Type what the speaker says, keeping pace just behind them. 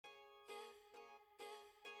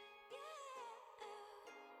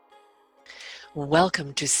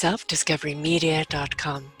Welcome to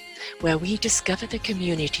selfdiscoverymedia.com, where we discover the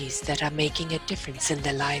communities that are making a difference in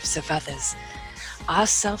the lives of others. Our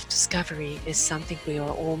self-discovery is something we are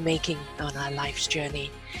all making on our life's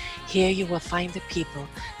journey. Here you will find the people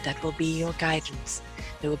that will be your guidance,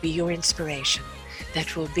 that will be your inspiration,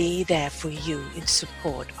 that will be there for you in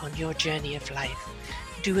support on your journey of life.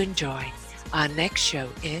 Do enjoy. Our next show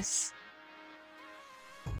is...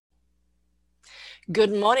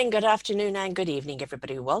 Good morning, good afternoon, and good evening,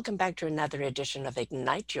 everybody. Welcome back to another edition of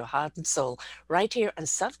Ignite Your Heart and Soul, right here on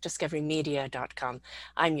selfdiscoverymedia.com.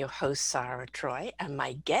 I'm your host, Sarah Troy, and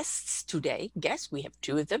my guests today, we have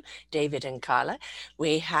two of them, David and Carla.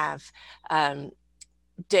 We have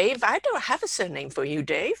Dave. I don't have a surname for you,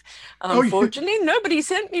 Dave. Unfortunately, nobody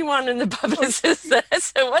sent me one in the publicist there.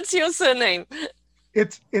 So what's your surname?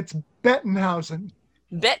 It's Bettenhausen.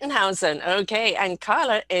 Bettenhausen, okay, and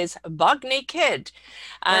Carla is Bogny Kid.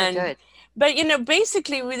 Very good. But,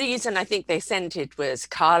 basically the reason I think they sent it was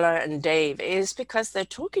Carla and Dave is because they're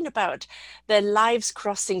talking about their lives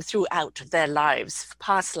crossing throughout their lives,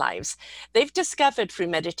 past lives. They've discovered through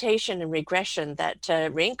meditation and regression that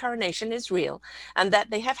reincarnation is real and that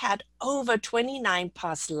they have had over 29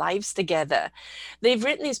 past lives together. They've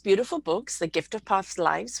written these beautiful books, The Gift of Past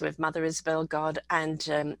Lives with Mother Isabel God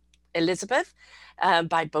and Elizabeth,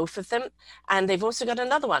 by both of them. And they've also got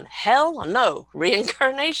another one, Hell or No,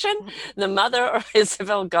 Reincarnation, the Mother of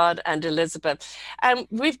Isabel God and Elizabeth. And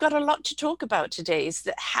we've got a lot to talk about today. Is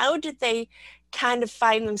that how did they kind of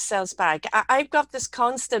find themselves back? I've got this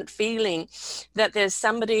constant feeling that there's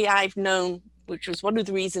somebody I've known, which was one of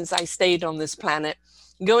the reasons I stayed on this planet,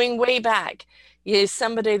 going way back. Is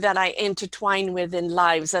somebody that I intertwine with in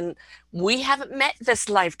lives, and we haven't met this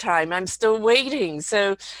lifetime. I'm still waiting.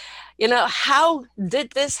 So, how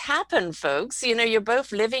did this happen, folks? You're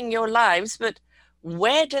both living your lives, but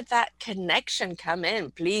where did that connection come in?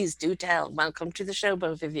 Please do tell. Welcome to the show,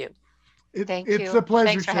 both of you. Thank you. It's a pleasure,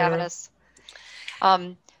 Thanks for having us.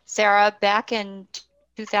 Sarah, back in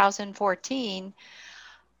 2014,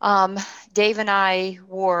 Dave and I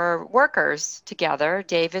were workers together.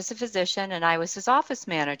 Dave is a physician and I was his office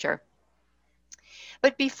manager.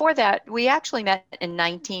 But before that, we actually met in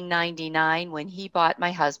 1999 when he bought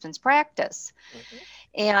my husband's practice.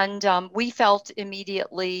 Mm-hmm. And we felt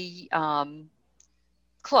immediately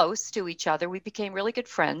close to each other. We became really good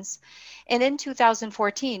friends. And in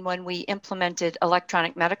 2014, when we implemented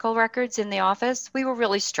electronic medical records in the office, we were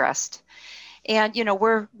really stressed. And,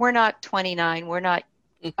 we're not 29. We're not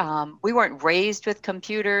we weren't raised with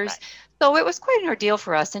computers. Right. So it was quite an ordeal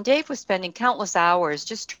for us. And Dave was spending countless hours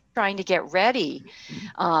just trying to get ready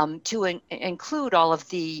to include all of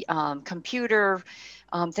the computer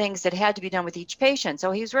things that had to be done with each patient.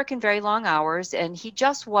 So he was working very long hours and he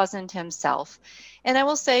just wasn't himself. And I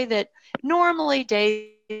will say that normally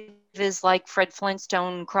Dave is like Fred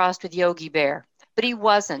Flintstone crossed with Yogi Bear, but he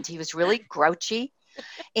wasn't. He was really grouchy.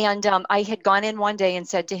 And I had gone in one day and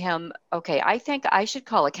said to him, okay, I think I should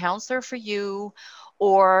call a counselor for you,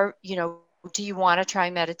 or, do you want to try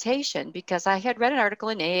meditation? Because I had read an article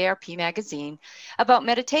in AARP magazine about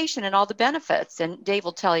meditation and all the benefits. And Dave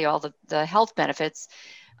will tell you all the health benefits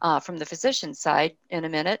from the physician side in a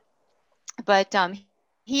minute. But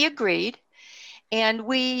he agreed. And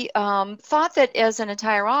we thought that as an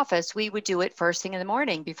entire office, we would do it first thing in the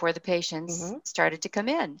morning before the patients started to come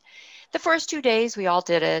in. The first 2 days, we all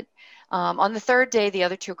did it. On the third day, the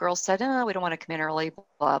other two girls said, we don't want to come in early,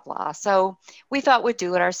 blah, blah. So we thought we'd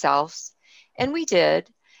do it ourselves. And we did.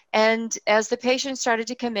 And as the patients started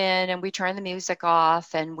to come in and we turned the music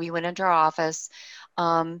off and we went into our office,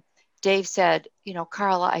 Dave said,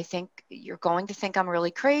 Carla, I think you're going to think I'm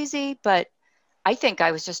really crazy, but I think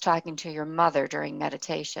I was just talking to your mother during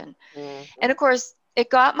meditation. Mm-hmm. And of course, it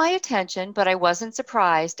got my attention, but I wasn't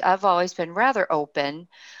surprised. I've always been rather open.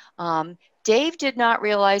 Dave did not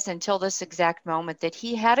realize until this exact moment that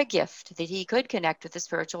he had a gift, that he could connect with the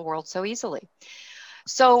spiritual world so easily.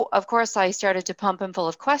 So, of course, I started to pump him full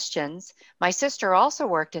of questions. My sister also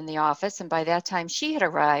worked in the office, and by that time she had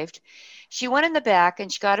arrived. She went in the back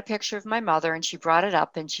and she got a picture of my mother and she brought it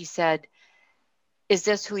up and she said, is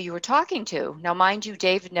this who you were talking to? Now, mind you,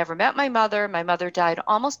 Dave had never met my mother. My mother died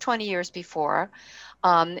almost 20 years before.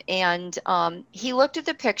 He looked at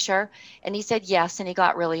the picture and he said yes, and he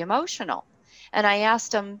got really emotional. And I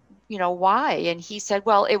asked him, why? And he said,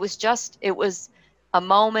 well, it was a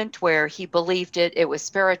moment where he believed it. It was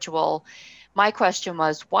spiritual. My question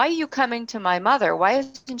was, why are you coming to my mother? Why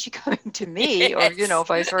isn't she coming to me? Yes. Or,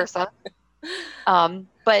 vice versa.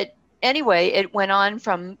 But anyway, it went on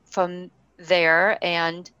from there,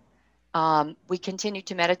 and we continued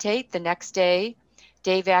to meditate. The next day,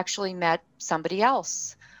 Dave actually met somebody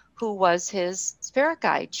else who was his spirit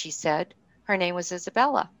guide. She said her name was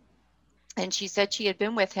Isabella. And she said she had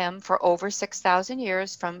been with him for over 6,000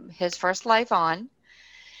 years from his first life on.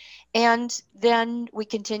 And then we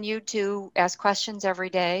continued to ask questions every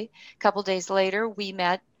day. A couple days later, we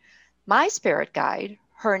met my spirit guide.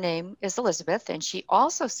 Her name is Elizabeth, and she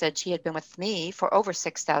also said she had been with me for over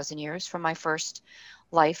 6,000 years from my first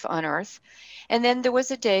life on Earth. And then there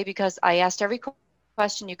was a day, because I asked every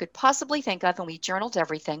question you could possibly think of, and we journaled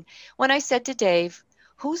everything, when I said to Dave,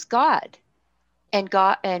 "Who's God?"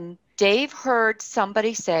 And Dave heard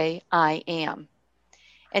somebody say, "I am."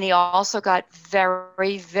 And he also got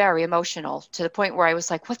very, very emotional, to the point where I was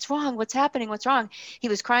like, "What's wrong? What's happening? What's wrong?" He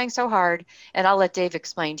was crying so hard, and I'll let Dave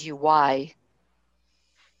explain to you why.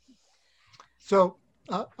 So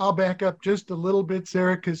I'll back up just a little bit,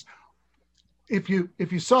 Sarah, because if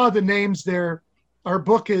you saw the names there, our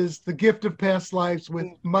book is The Gift of Past Lives with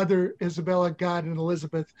Mother Isabella, God, and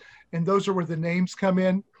Elizabeth, and those are where the names come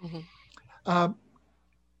in. Mm-hmm.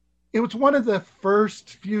 It was one of the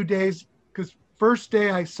first few days, because first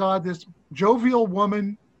day I saw this jovial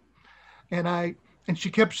woman, and she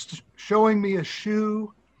kept showing me a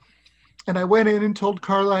shoe, and I went in and told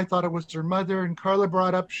Carla I thought it was her mother, and Carla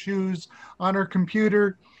brought up shoes on her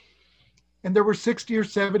computer, and there were 60 or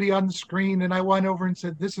 70 on the screen, and I went over and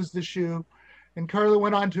said, "This is the shoe." And Carla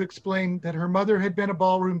went on to explain that her mother had been a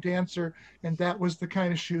ballroom dancer, and that was the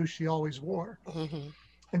kind of shoe she always wore. Mm-hmm.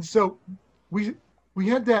 And so we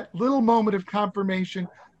had that little moment of confirmation.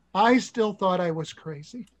 I still thought I was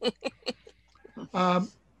crazy.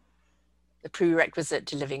 The prerequisite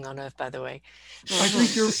to living on Earth, by the way. I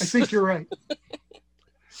think you're right.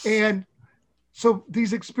 And so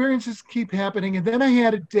these experiences keep happening. And then I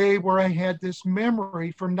had a day where I had this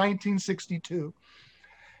memory from 1962.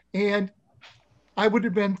 And I would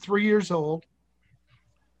have been 3 years old.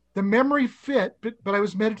 The memory fit, but I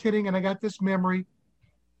was meditating and I got this memory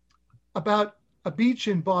about a beach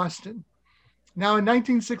in Boston. Now, in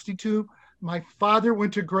 1962, my father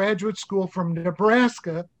went to graduate school from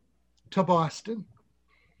Nebraska to Boston.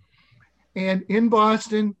 And in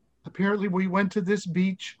Boston, apparently we went to this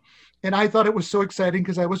beach, and I thought it was so exciting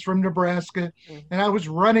because I was from Nebraska, and I was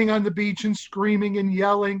running on the beach and screaming and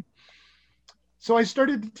yelling. So I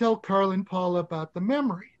started to tell Carla and Paula about the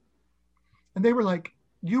memory. And they were like,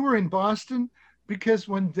 "You were in Boston?" Because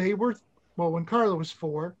when Carla was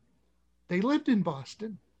 4, they lived in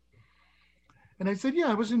Boston. And I said, "Yeah,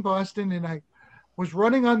 I was in Boston, and I was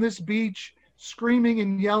running on this beach, screaming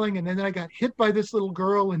and yelling, and then I got hit by this little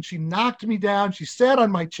girl, and she knocked me down. She sat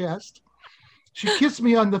on my chest. She kissed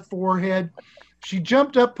me on the forehead. She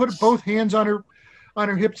jumped up, put both hands on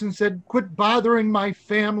her hips and said, 'Quit bothering my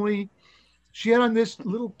family.' She had on this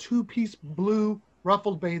little 2-piece blue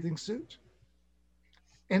ruffled bathing suit.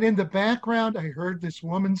 And in the background, I heard this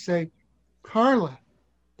woman say, 'Carla,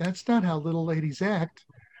 that's not how little ladies act.'"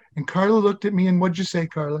 And Carla looked at me, and what'd you say,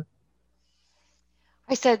 Carla?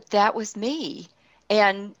 I said, "That was me."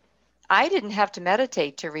 And I didn't have to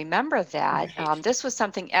meditate to remember that. This was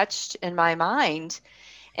something etched in my mind.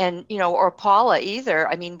 And, or Paula either.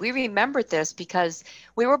 I mean, we remembered this because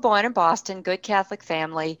we were born in Boston, good Catholic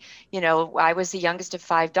family. I was the youngest of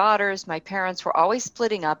 5 daughters. My parents were always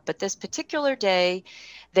splitting up, but this particular day,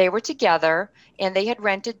 they were together, and they had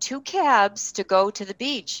rented 2 cabs to go to the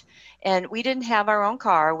beach. And we didn't have our own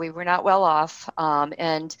car. We were not well off.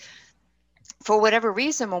 And for whatever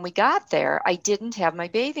reason, when we got there, I didn't have my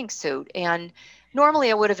bathing suit. And normally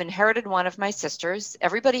I would have inherited one of my sisters.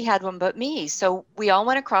 Everybody had one but me. So we all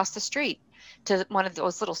went across the street to one of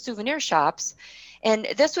those little souvenir shops. And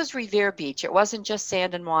this was Revere Beach. It wasn't just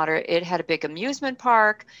sand and water. It had a big amusement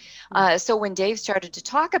park. So when Dave started to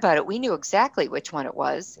talk about it, we knew exactly which one it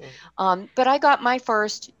was. But I got my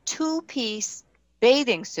first 2-piece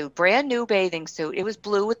bathing suit, brand new bathing suit. It was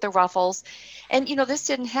blue with the ruffles. And, this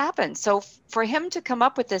didn't happen. So for him to come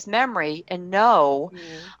up with this memory and know,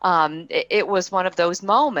 it was one of those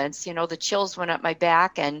moments, the chills went up my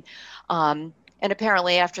back. And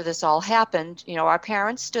apparently after this all happened, our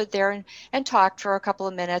parents stood there and talked for a couple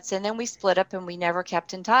of minutes, and then we split up and we never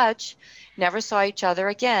kept in touch, never saw each other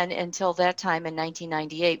again until that time in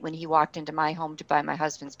 1998 when he walked into my home to buy my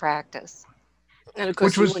husband's practice. And of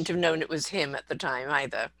course, you wouldn't have known it was him at the time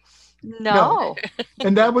either. No.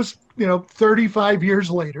 And that was, 35 years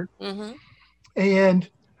later. Mm-hmm. And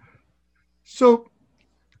so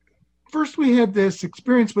first we had this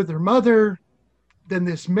experience with her mother, then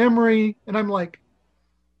this memory. And I'm like,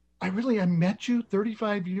 I met you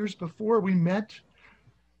 35 years before we met,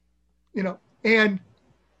 and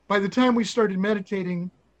by the time we started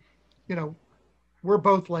meditating, we're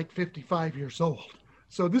both like 55 years old.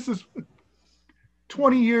 So this is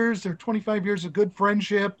 20 years or 25 years of good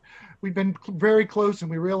friendship. We've been very close,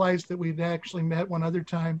 and we realized that we'd actually met one other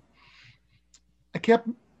time. I kept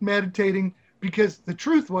meditating because the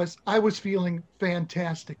truth was I was feeling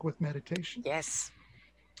fantastic with meditation. Yes.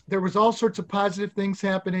 There was all sorts of positive things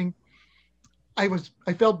happening. I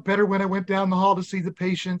felt better when I went down the hall to see the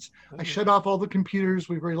patients. I shut off all the computers.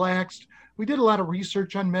 We relaxed. We did a lot of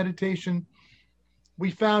research on meditation.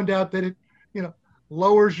 We found out that it,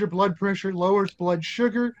 lowers your blood pressure, lowers blood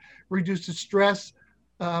sugar, reduces stress,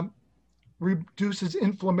 reduces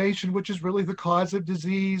inflammation, which is really the cause of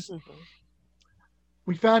disease. Mm-hmm.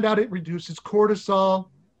 We found out it reduces cortisol.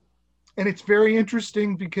 And it's very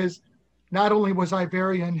interesting because not only was I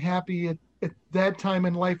very unhappy at that time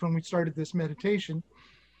in life when we started this meditation,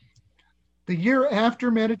 the year after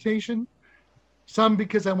meditation, some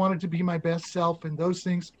because I wanted to be my best self and those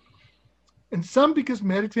things, and some because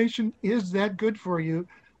meditation is that good for you,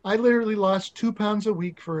 I literally lost 2 pounds a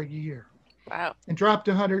week for a year. Wow. And dropped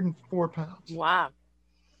 104 pounds. Wow.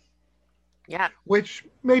 Yeah. Which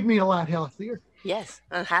made me a lot healthier. Yes,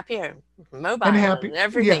 and happier, mobile, and happy, and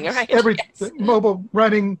everything, yes, right? Everything, yes. Mobile,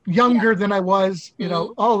 running, younger than I was,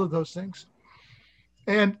 all of those things.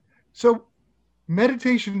 And so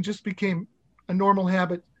meditation just became a normal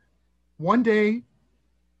habit. One day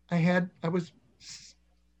I was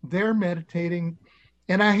there meditating,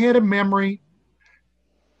 and I had a memory,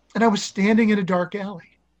 and I was standing in a dark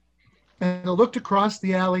alley, and I looked across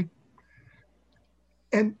the alley,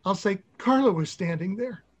 and I'll say Carla was standing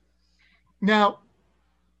there. Now,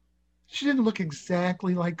 she didn't look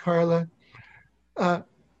exactly like Carla.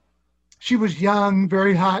 She was young,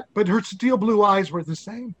 very hot, but her steel blue eyes were the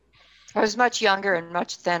same. I was much younger and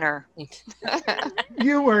much thinner.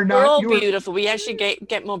 You were not. We're all beautiful. We actually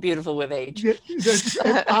get more beautiful with age.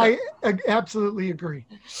 I absolutely agree.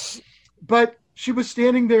 But she was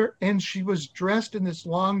standing there, and she was dressed in this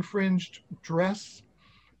long fringed dress.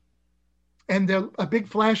 And a big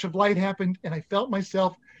flash of light happened, and I felt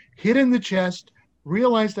myself hit in the chest,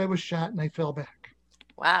 realized I was shot, and I fell back.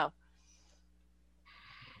 Wow.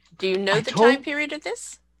 Do you know the time period of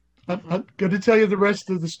this? I'm going to tell you the rest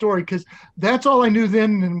of the story because that's all I knew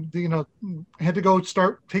then. And, had to go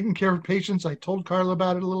start taking care of patients. I told Carla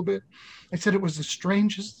about it a little bit. I said it was the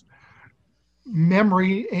strangest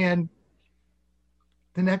memory. And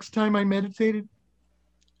the next time I meditated,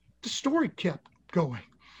 the story kept going.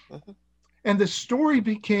 Mm-hmm. And the story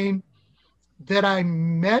became that I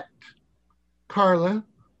met Carla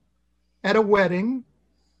at a wedding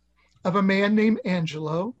of a man named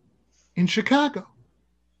Angelo in Chicago.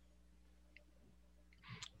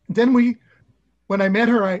 Then when I met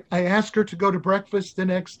her, I asked her to go to breakfast the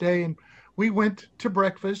next day, and we went to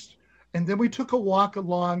breakfast, and then we took a walk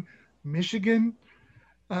along Michigan,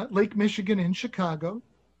 Lake Michigan in Chicago.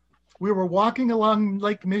 We were walking along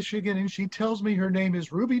Lake Michigan, and she tells me her name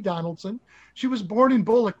is Ruby Donaldson. She was born in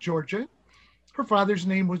Bullock, Georgia. Her father's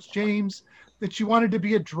name was James, that she wanted to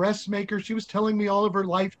be a dressmaker. She was telling me all of her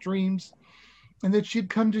life dreams, and that she'd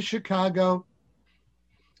come to Chicago.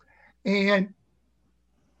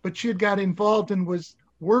 But she had got involved and was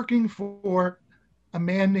working for a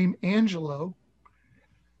man named Angelo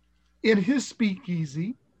in his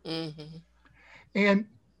speakeasy. Mm-hmm. And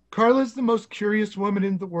Carla's the most curious woman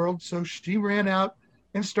in the world, so she ran out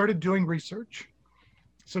and started doing research.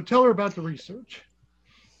 So tell her about the research.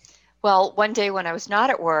 Well, one day when I was not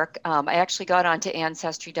at work, I actually got onto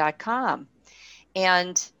Ancestry.com.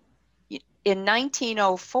 And in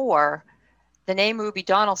 1904, the name Ruby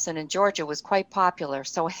Donaldson in Georgia was quite popular.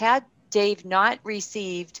 So had Dave not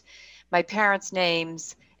received my parents'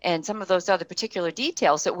 names and some of those other particular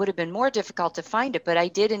details, it would have been more difficult to find it. But I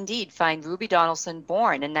did indeed find Ruby Donaldson,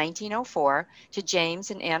 born in 1904 to James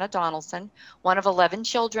and Anna Donaldson, one of 11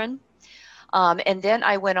 children. And then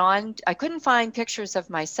I went on, I couldn't find pictures of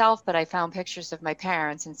myself, but I found pictures of my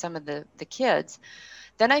parents and some of the kids.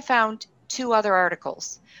 Then I found 2 other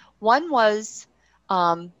articles. One was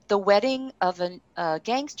the wedding of a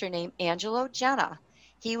gangster named Angelo Genna.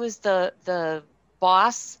 He was the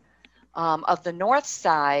boss of the North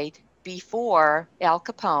Side before Al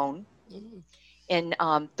Capone. Mm-hmm.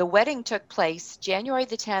 And the wedding took place January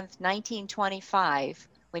the 10th, 1925,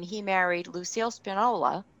 when he married Lucille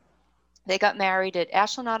Spinola. They got married at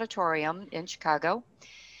Ashland Auditorium in Chicago.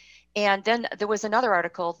 And then there was another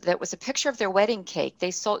article that was a picture of their wedding cake.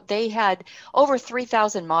 They had over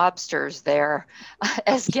 3,000 mobsters there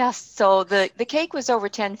as guests. So the cake was over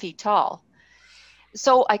 10 feet tall.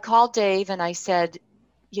 So I called Dave and I said,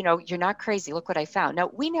 you're not crazy. Look what I found. Now,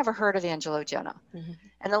 we never heard of Angelogena. Mm-hmm.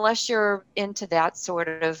 And unless you're into that sort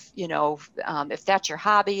of, if that's your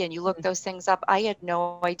hobby and you look those things up, I had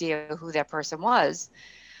no idea who that person was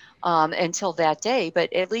until that day.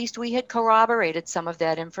 But at least we had corroborated some of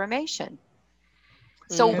that information.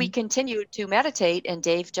 So we continued to meditate, and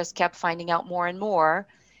Dave just kept finding out more and more.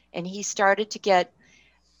 And he started to get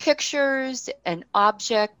pictures and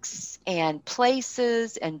objects and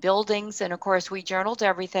places and buildings. And of course, we journaled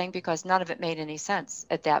everything because none of it made any sense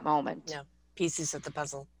at that moment. No, pieces of the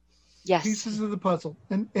puzzle. Yes. Pieces of the puzzle.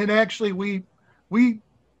 And actually, we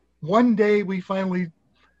one day we finally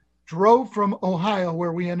drove from Ohio,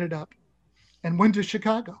 where we ended up, and went to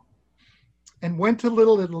Chicago and went to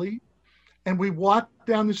Little Italy. And we walked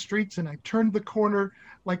down the streets, and I turned the corner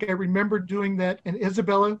like I remember doing that. And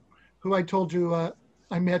Isabella, who I told you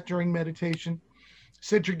I met during meditation,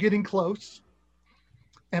 said, "You're getting close."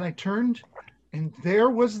 And I turned, and there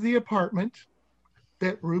was the apartment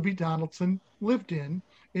that Ruby Donaldson lived in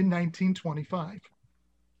 1925.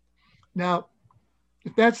 Now,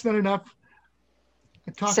 if that's not enough,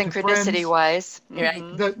 I talked to friends. Synchronicity-wise.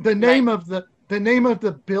 Right. The name of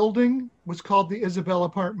the building was called the Isabel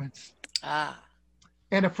Apartments. Ah.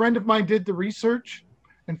 And a friend of mine did the research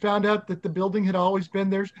and found out that the building had always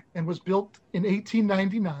been there and was built in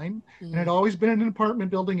 1899 and had always been an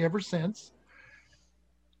apartment building ever since.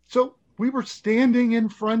 So we were standing in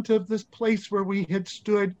front of this place where we had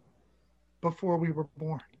stood before we were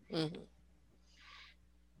born. Mm-hmm.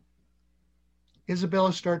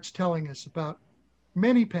 Isabella starts telling us about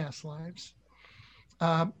many past lives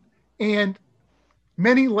and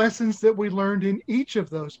many lessons that we learned in each of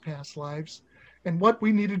those past lives and what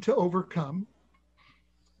we needed to overcome.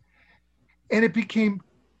 And it became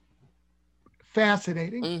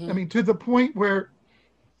fascinating. Mm-hmm. I mean, to the point where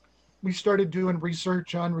we started doing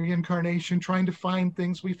research on reincarnation, trying to find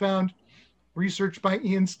things. We found research by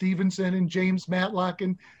Ian Stevenson and James Matlock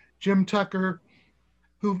and Jim Tucker,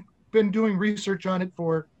 who've been doing research on it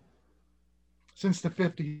since the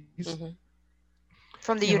 50s. Mm-hmm.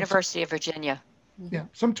 From the University of Virginia. Yeah,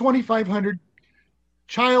 some 2,500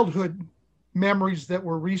 childhood memories that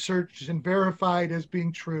were researched and verified as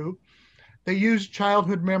being true. They use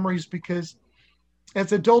childhood memories because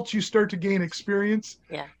as adults, you start to gain experience.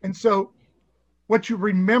 Yeah. And so what you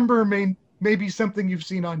remember may be something you've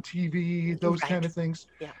seen on TV, those kind of things.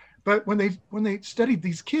 Yeah. But when they studied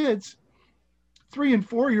these kids, 3 and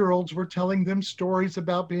 4-year-olds were telling them stories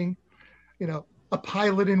about being, a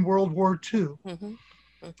pilot in World War II. Mm-hmm.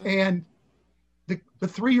 Mm-hmm. And the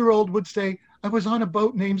 3-year-old would say, "I was on a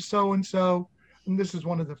boat named so-and-so," and this is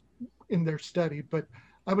one of in their study, but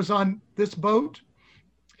 "I was on this boat.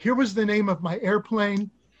 Here was the name of my airplane.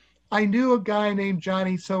 I knew a guy named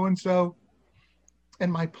Johnny so-and-so,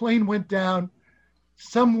 and my plane went down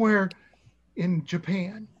somewhere in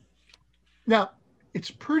Japan." Now,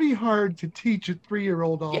 it's pretty hard to teach a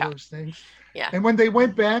 3-year-old all those things. Yeah. And when they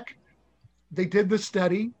went back, they did the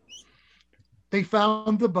study. They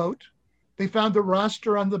found the boat. They found the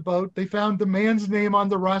roster on the boat. They found the man's name on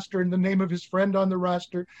the roster and the name of his friend on the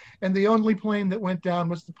roster. And the only plane that went down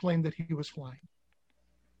was the plane that he was flying.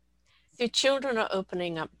 The children are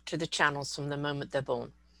opening up to the channels from the moment they're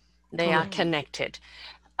born. They are connected.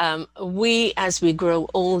 We, as we grow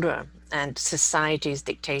older and society's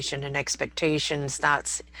dictation and expectation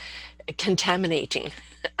starts contaminating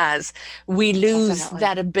as we lose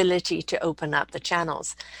that ability to open up the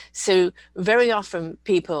channels. So very often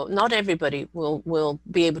people, not everybody will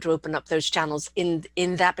be able to open up those channels in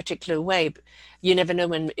that particular way. You never know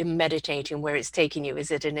when in meditating where it's taking you.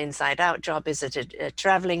 Is it an inside out job? Is it a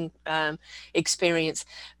traveling experience?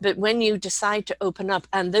 But when you decide to open up,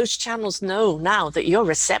 and those channels know now that you're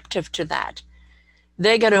receptive to that,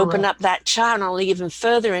 they're going to open up that channel even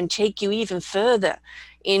further and take you even further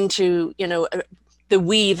into, the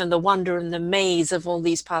weave and the wonder and the maze of all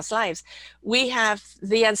these past lives. We have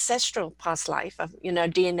the ancestral past life of,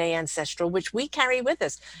 DNA ancestral, which we carry with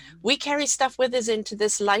us. We carry stuff with us into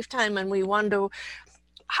this lifetime, and we wonder,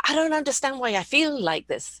 I don't understand why I feel like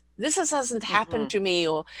this. This hasn't happened to me,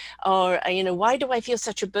 or why do I feel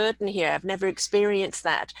such a burden here? I've never experienced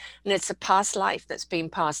that. And it's a past life that's been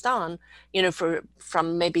passed on,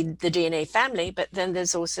 from maybe the DNA family, but then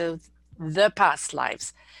there's also the past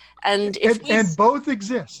lives. And both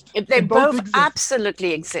exist. They both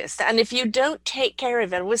absolutely exist. And if you don't take care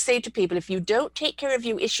of it, I will say to people, if you don't take care of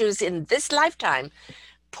your issues in this lifetime,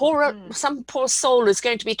 some poor soul is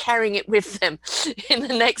going to be carrying it with them in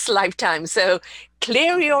the next lifetime. So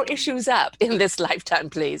clear your issues up in this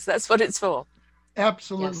lifetime, please. That's what it's for.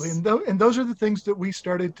 Absolutely. Yes. And those are the things that we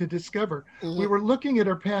started to discover. We were looking at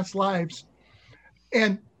our past lives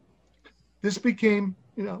And this became,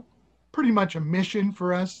 pretty much a mission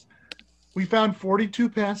for us. We found 42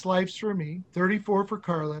 past lives for me, 34 for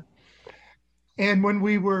Carla. And when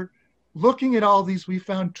we were looking at all these, we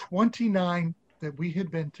found 29 that we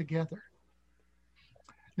had been together.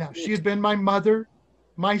 Now, she had been my mother,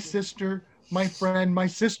 my sister, my friend, my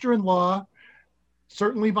sister-in-law,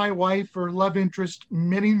 certainly my wife or love interest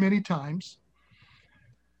many, many times.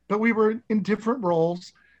 But we were in different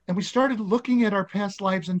roles, and we started looking at our past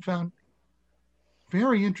lives and found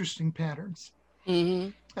very interesting patterns.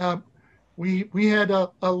 Mm-hmm. We had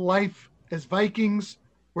a life as Vikings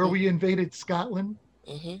where we invaded Scotland.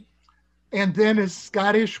 Mm-hmm. And then as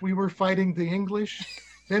Scottish, we were fighting the English.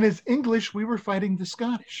 Then as English, we were fighting the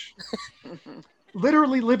Scottish.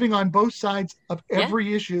 Literally living on both sides of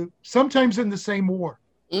every issue, sometimes in the same war.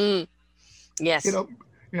 Mm. Yes.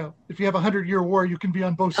 If you have 100-year war, you can be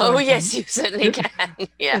on both sides. Oh, yes, you certainly can.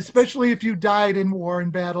 Yeah. Especially if you died in war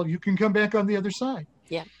and battle, you can come back on the other side.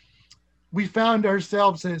 Yeah. We found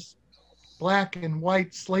ourselves as Black and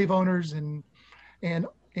white slave owners and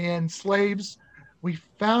slaves. We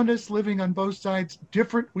found us living on both sides,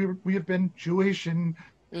 different. We have been Jewish and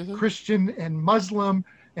Christian and Muslim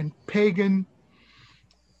and pagan,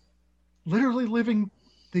 literally living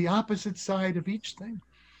the opposite side of each thing.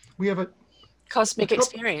 We have a cosmic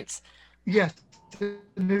experience. Yes.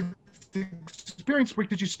 The experience where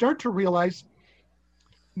did you start to realize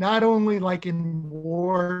not only like in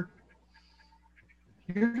war,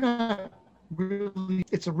 you're not really,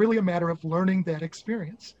 it's really a matter of learning that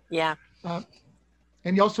experience. Yeah.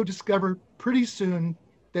 And you also discover pretty soon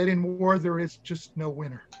that in war, there is just no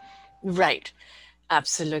winner. Right.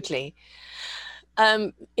 Absolutely.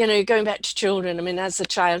 Going back to children, I mean, as a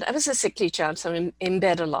child, I was a sickly child, so I'm in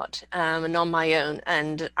bed a lot and on my own.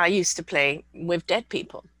 And I used to play with dead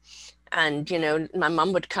people. And, my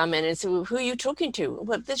mum would come in and say, well, who are you talking to?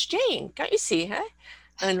 Well, there's Jane. Can't you see her?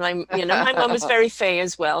 And my mum was very fey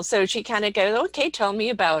as well. So she kind of goes, okay, tell me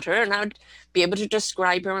about her. And I would be able to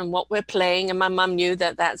describe her and what we're playing. And my mum knew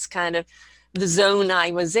that that's kind of the zone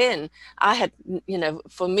I was in. I had,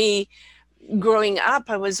 for me, growing up,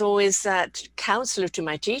 I was always that counselor to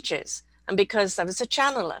my teachers. And because I was a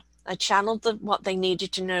channeler, I channeled what they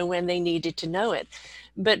needed to know when they needed to know it.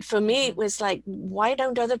 But for me, it was like, why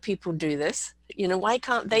don't other people do this? Why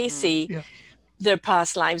can't they see their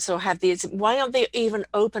past lives or have these? Why aren't they even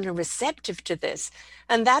open and receptive to this?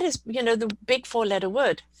 And that is, the big 4-letter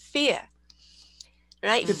word, fear.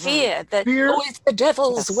 Right? Fear that, it's the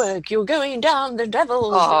devil's work. You're going down the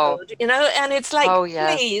devil's road, and it's like,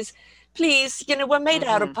 please, we're made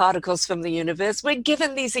out of particles from the universe. We're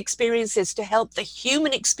given these experiences to help the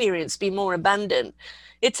human experience be more abundant.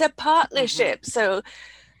 It's a partnership. So,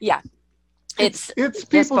 yeah. It's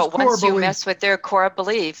people's but core once you beliefs. mess with their core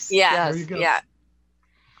beliefs. Yeah. There you go. Yeah.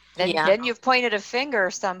 Then you've pointed a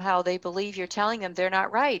finger. Somehow they believe you're telling them they're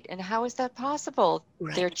not right. And how is that possible?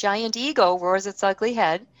 Right. Their giant ego rears its ugly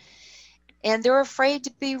head. And they're afraid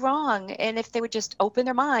to be wrong. And if they would just open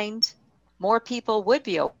their mind, more people would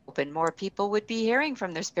be open. More people would be hearing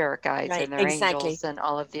from their spirit guides and their angels and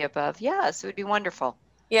all of the above. Yes, it would be wonderful.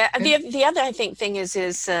 Yeah. The other, I think, thing is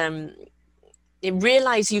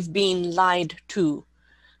realize you've been lied to.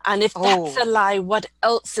 And if that's a lie, what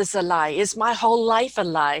else is a lie? Is my whole life a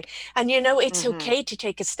lie? And it's okay to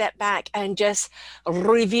take a step back and just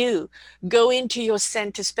review. Go into your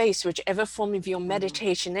center space, whichever form of your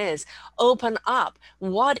meditation is. Open up.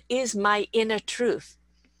 What is my inner truth?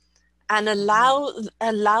 And allow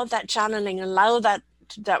that channeling, allow that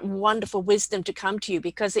wonderful wisdom to come to you,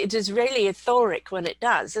 because it is really etheric when it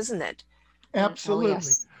does, isn't it? Absolutely.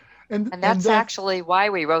 Yes. And that's actually why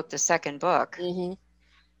we wrote the second book. Mm-hmm.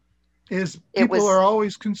 Is people are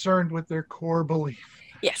always concerned with their core belief.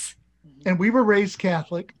 Yes. And we were raised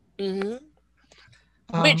Catholic. Mm-hmm.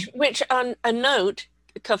 Which on a note,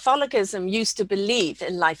 Catholicism used to believe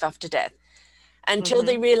in life after death until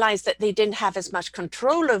they realized that they didn't have as much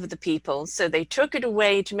control over the people. So they took it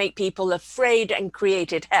away to make people afraid and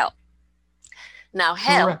created hell. Now,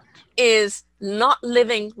 hell is not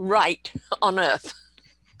living right on earth.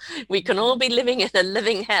 We can all be living in a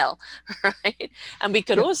living hell, right? And we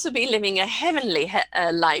could also be living a heavenly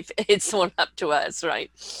life. It's all up to us, right?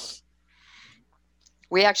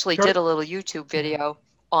 We actually did a little YouTube video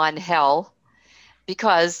on hell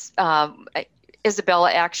because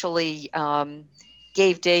Isabella actually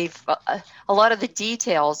gave Dave a lot of the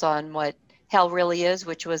details on what hell really is,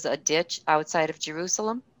 which was a ditch outside of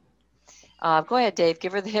Jerusalem. Go ahead, Dave.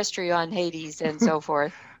 Give her the history on Hades and so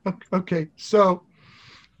forth. Okay, so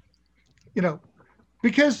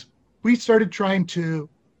because we started trying to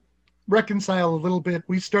reconcile a little bit.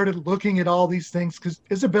 We started looking at all these things because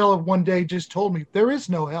Isabella one day just told me there is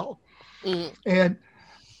no hell. Mm.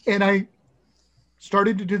 And I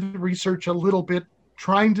started to do the research a little bit,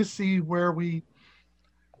 trying to see where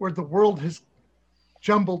the world has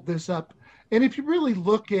jumbled this up. And if you really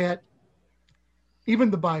look at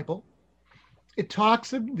even the Bible, it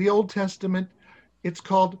talks in the Old Testament, it's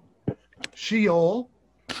called Sheol,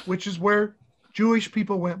 which is where Jewish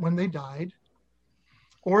people went when they died.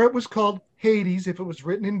 Or it was called Hades, if it was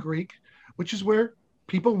written in Greek, which is where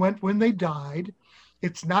people went when they died.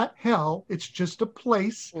 It's not hell, it's just a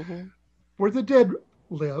place where the dead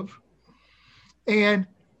live. And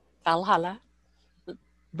Valhalla.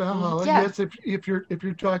 Valhalla, Yeah. yes, if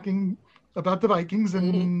you're talking about the Vikings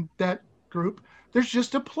and that group, there's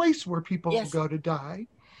just a place where people go to die.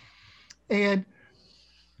 And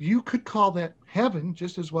you could call that heaven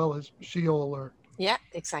just as well as Sheol or... Yeah,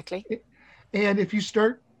 exactly. And if you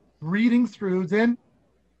start reading through, then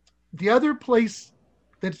the other place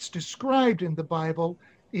that's described in the Bible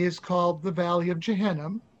is called the Valley of Gehenna,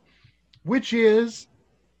 which is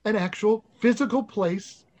an actual physical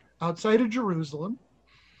place outside of Jerusalem.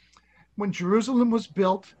 When Jerusalem was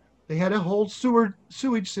built, they had a whole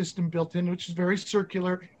sewage system built in, which is very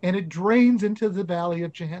circular, and it drains into the Valley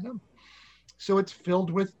of Gehenna. So it's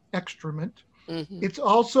filled with excrement. It's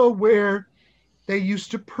also where they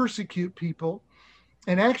used to persecute people.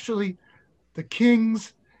 And actually, the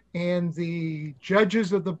kings and the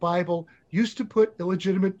judges of the Bible used to put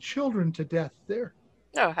illegitimate children to death there.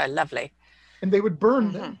 Oh, how lovely. And they would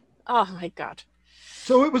burn them. Oh, my God.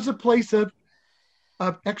 So it was a place of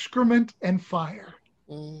excrement and fire.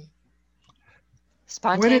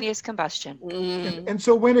 Spontaneous combustion. And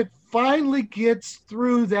so when it finally gets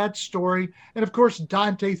through that story, and of course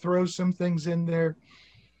Dante throws some things in there,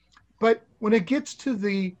 but when it gets to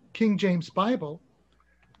the King James Bible,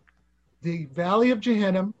 the Valley of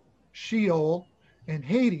Gehenna, Sheol, and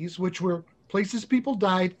Hades, which were places people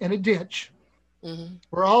died, and a ditch,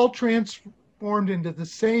 were all transformed into the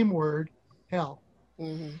same word, hell.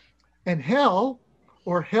 And hell,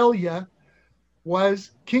 or Helia, was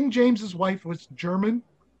King James's wife was German,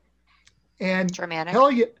 and Germanic.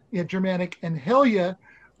 Germanic, and Helia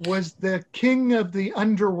was the king of the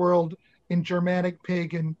underworld in Germanic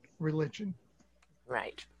pagan religion.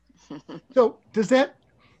 Right. So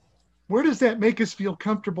where does that make us feel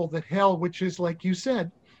comfortable that hell, which is, like you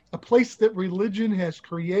said, a place that religion has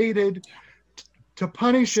created to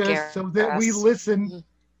punish us so that we listen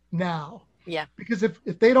now? Yeah. Because if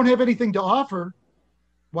they don't have anything to offer,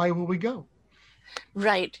 why will we go?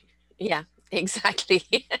 Right. Yeah, exactly.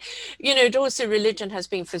 Also religion has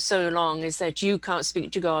been for so long is that you can't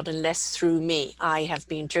speak to God unless through me, I have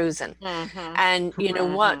been chosen. And you know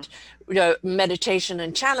what, meditation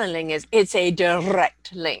and channeling it's a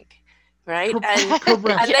direct link. Right. And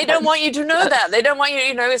they don't want you to know that. They don't want you,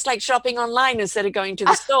 it's like shopping online instead of going to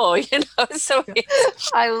the store, So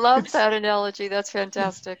I love that analogy. That's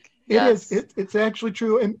fantastic. It is. It's actually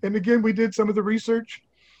true. And again, we did some of the research,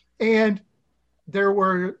 and there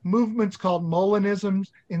were movements called Molinisms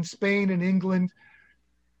in Spain and England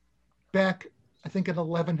back, I think, in the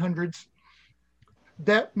 1100s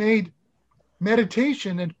that made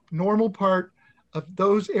meditation a normal part of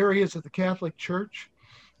those areas of the Catholic Church.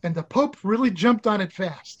 And the Pope really jumped on it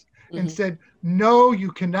fast and said, no,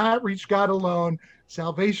 you cannot reach God alone.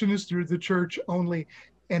 Salvation is through the church only.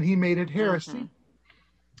 And he made it heresy.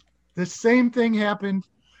 The same thing happened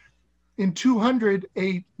in 200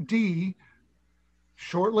 AD,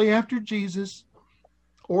 shortly after Jesus.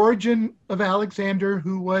 Origen of Alexander,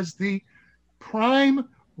 who was the prime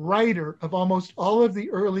writer of almost all of the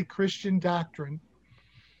early Christian doctrine,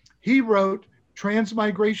 he wrote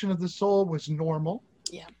transmigration of the soul was normal.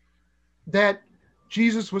 Yeah. That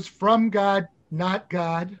Jesus was from God, not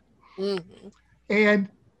God. And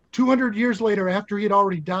 200 years later, after he had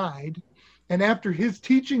already died, and after his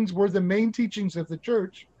teachings were the main teachings of the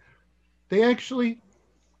church, they actually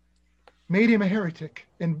made him a heretic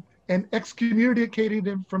and excommunicated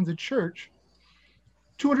him from the church.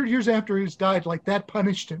 200 years after he's died, like that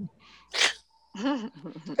punished him.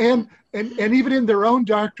 and even in their own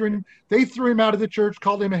doctrine, they threw him out of the church,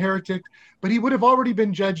 called him a heretic, but he would have already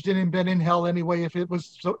been judged and been in hell anyway if it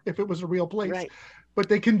was a real place. Right. But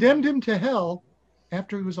they condemned him to hell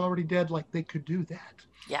after he was already dead, like they could do that.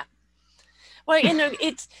 Yeah. Well,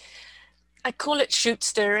 I call it shoot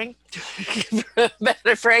stirring, for a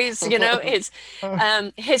better phrase, it's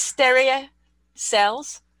hysteria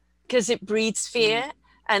sells because it breeds fear.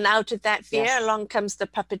 And out of that fear, along comes the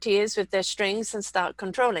puppeteers with their strings and start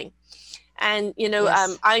controlling. And,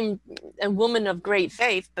 I'm a woman of great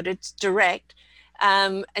faith, but it's direct.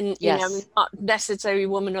 and Yes. not necessarily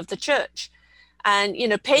woman of the church. And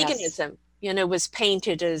paganism, was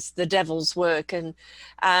painted as the devil's work, and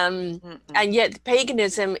yet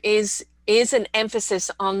paganism is an emphasis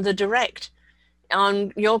on the direct,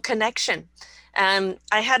 on your connection. I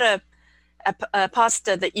had a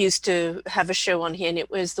pastor that used to have a show on here, and it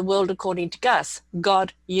was The World According to Gus: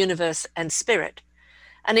 God, Universe, and Spirit.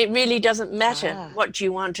 And it really doesn't matter what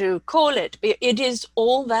you want to call it. It is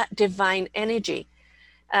all that divine energy.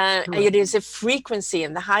 It is a frequency,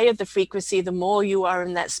 and the higher the frequency, the more you are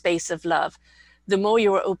in that space of love, the more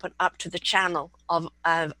you are open up to the channel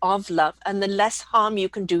of love, and the less harm you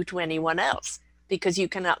can do to anyone else, because you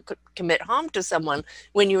cannot commit harm to someone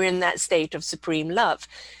when you're in that state of supreme love.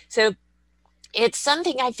 So it's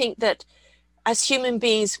something, I think, that as human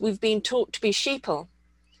beings, we've been taught to be sheeple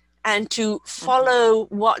and to follow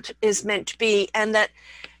what is meant to be, and that,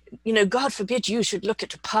 God forbid you should look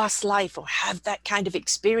at a past life or have that kind of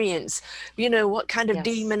experience. What kind of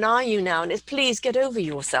demon are you now? And please get over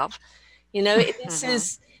yourself.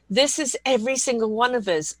 This is every single one of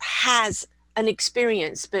us has an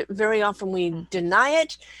experience, but very often we deny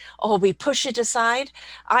it or we push it aside.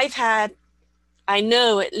 I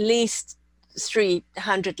know at least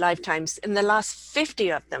 300 lifetimes. In the last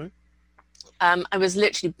 50 of them, I was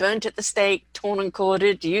literally burnt at the stake, torn and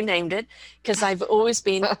quartered, you named it, because I've always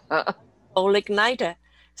been a soul igniter.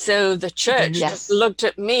 So the church just looked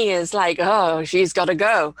at me as like, oh, she's got to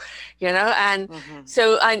go, and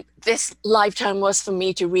so this lifetime was for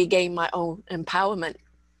me to regain my own empowerment.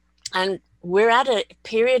 And we're at a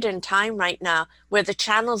period in time right now where the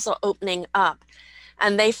channels are opening up,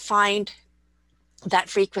 and they find that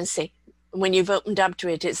frequency. When you've opened up to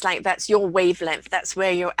it, it's like that's your wavelength, that's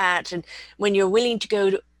where you're at. And when you're willing to go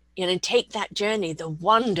to, and take that journey, the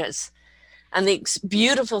wonders and the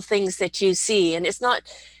beautiful things that you see, and it's not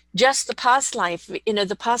just the past life.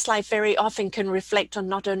 The past life very often can reflect on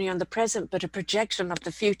not only on the present, but a projection of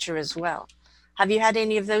the future as well. Have you had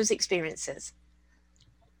any of those experiences?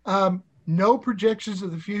 No projections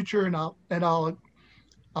of the future, and I'll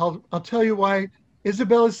tell you why.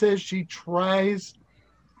 Isabella says she tries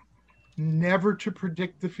never to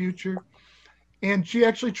predict the future, and she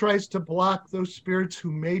actually tries to block those spirits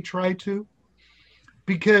who may try to,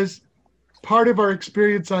 because part of our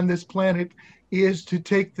experience on this planet is to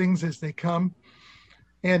take things as they come,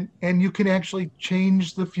 and you can actually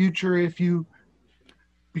change the future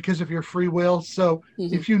because of your free will. So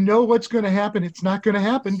if you know what's going to happen, it's not going to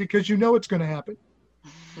happen because you know it's going to happen.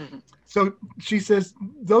 So she says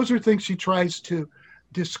those are things she tries to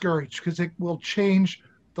discourage, because it will change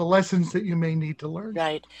the lessons that you may need to learn.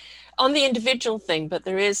 Right. On the individual thing, but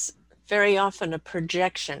there is very often a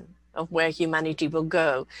projection of where humanity will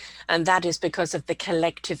go. And that is because of the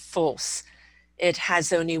collective force. It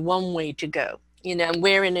has only one way to go. And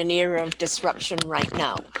we're in an era of disruption right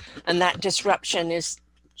now. And that disruption is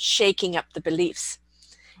shaking up the beliefs.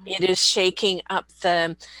 It is shaking up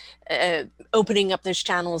the, opening up those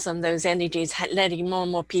channels and those energies, letting more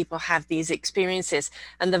and more people have these experiences.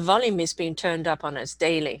 And the volume is being turned up on us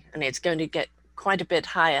daily, and it's going to get quite a bit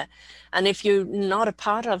higher. And if you're not a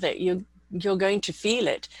part of it, you're going to feel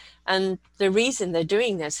it. And the reason they're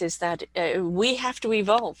doing this is that we have to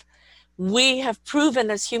evolve. We have proven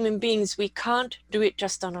as human beings we can't do it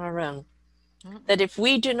just on our own. That if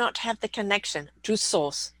we do not have the connection to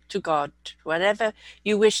source, to God, whatever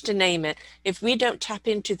you wish to name it, if we don't tap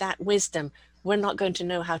into that wisdom, we're not going to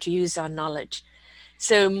know how to use our knowledge.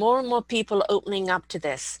 So more and more people are opening up to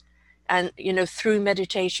this. And, through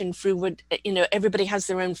meditation, through what, everybody has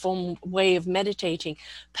their own way of meditating,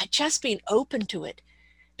 but just being open to it,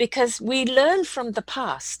 because we learn from the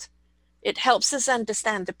past. It helps us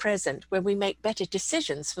understand the present, where we make better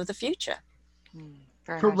decisions for the future.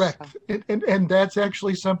 Correct. So. And that's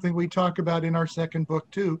actually something we talk about in our second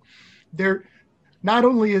book too. There, not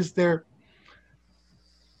only is there,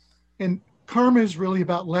 and karma is really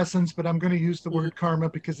about lessons, but I'm going to use the word karma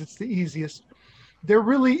because it's the easiest. There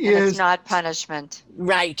really is. It's not punishment.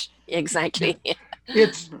 Right. Exactly.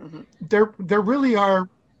 It's there really are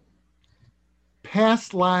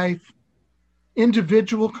past life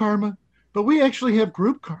individual karma, but we actually have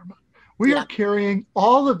group karma. We are carrying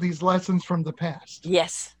all of these lessons from the past.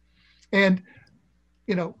 Yes. And,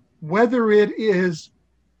 whether it is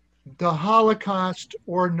the Holocaust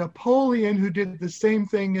or Napoleon, who did the same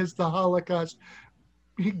thing as the Holocaust,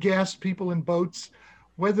 he gassed people in boats,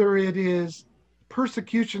 whether it is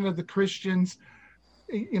persecution of the Christians,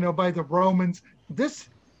 by the Romans, this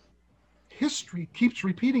history keeps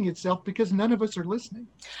repeating itself because none of us are listening.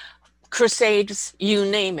 crusades, you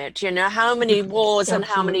name it. How many wars and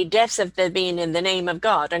how many Absolutely. deaths have there been in the name of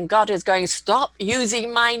God? And God is going, stop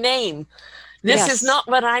using my name. This is Yes, not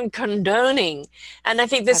what I'm condoning. And I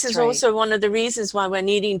think this that's is right. also one of the reasons why we're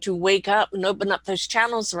needing to wake up and open up those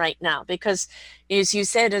channels right now. Because, as you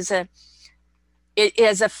said, as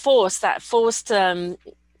a force, that forced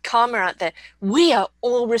karma out there, we are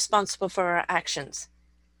all responsible for our actions,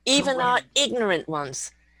 even our Correct. ignorant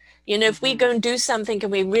ones. If we go and do something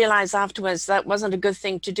and we realize afterwards that wasn't a good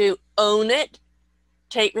thing to do, own it,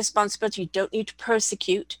 take responsibility. You don't need to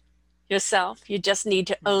persecute yourself. You just need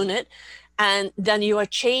to own it. And then you are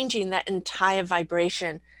changing that entire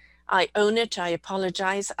vibration. I own it. I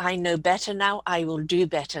apologize. I know better now. I will do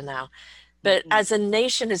better now. But as a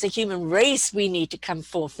nation, as a human race, we need to come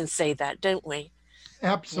forth and say that, don't we?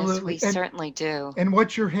 Yes, Absolutely. we certainly do. And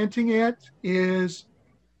what you're hinting at is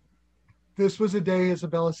this was a day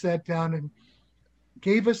Isabella sat down and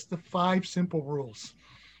gave us the 5 simple rules.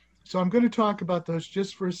 So I'm going to talk about those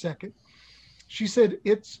just for a second. She said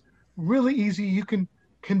it's really easy. You can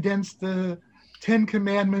condense the 10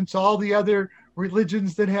 commandments, all the other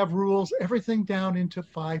religions that have rules, everything down into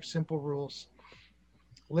 5 simple rules.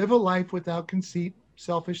 Live a life without conceit,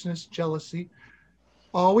 selfishness, jealousy.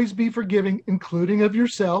 Always be forgiving, including of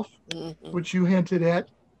yourself, which you hinted at.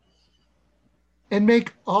 And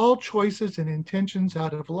make all choices and intentions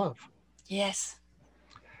out of love. Yes.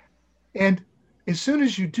 And as soon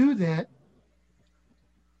as you do that,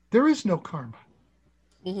 there is no karma.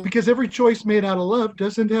 Because every choice made out of love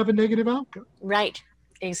doesn't have a negative outcome. Right.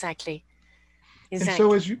 Exactly. And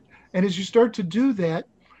so as you start to do that,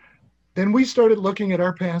 then we started looking at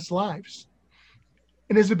our past lives.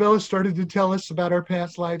 And Isabella started to tell us about our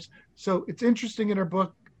past lives. So it's interesting in our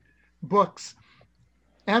books,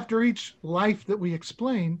 after each life that we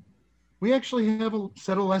explain, we actually have a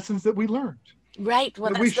set of lessons that we learned. Right.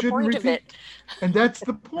 Well, that that's we the shouldn't point repeat. of it. And that's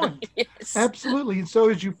the point. Yes. Absolutely. And so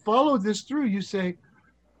as you follow this through, you say,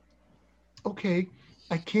 okay,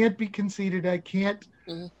 I can't be conceited. I can't,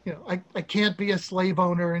 I can't be a slave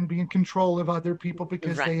owner and be in control of other people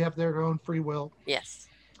because they have their own free will. Yes.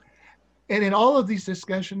 And in all of these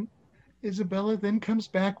discussions, Isabella then comes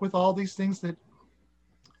back with all these things that,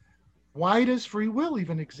 why does free will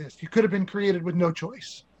even exist? You could have been created with no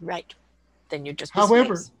choice. Right. Then you're just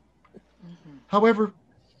However,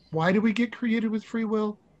 why do we get created with free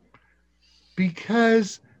will?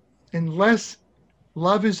 Because unless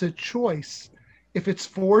love is a choice, if it's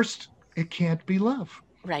forced, it can't be love.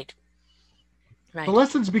 Right. Right. The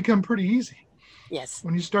lessons become pretty easy. Yes.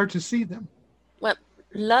 When you start to see them. Well,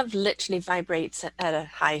 love literally vibrates at a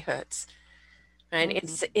high hertz, right?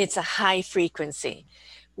 It's a high frequency.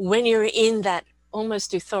 When you're in that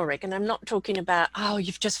almost euphoric, and I'm not talking about,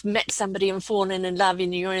 you've just met somebody and fallen in love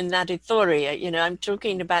and you're in that euphoria, I'm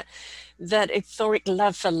talking about that euphoric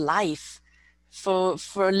love for life, for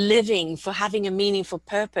living, for having a meaningful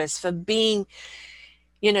purpose, for being,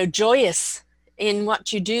 joyous in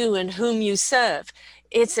what you do and whom you serve.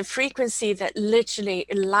 It's a frequency that literally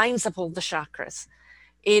lines up all the chakras.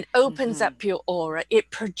 It opens up your aura. It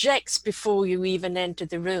projects before you even enter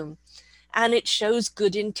the room. And it shows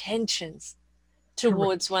good intentions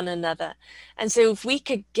towards one another. And so if we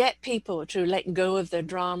could get people to let go of the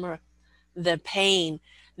drama, the pain,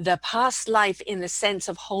 the past life in the sense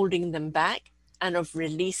of holding them back and of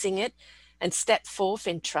releasing it and step forth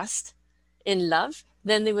in trust, in love,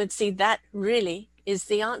 then they would see that really is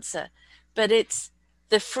the answer. But it's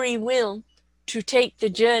the free will to take the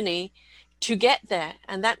journey to get there.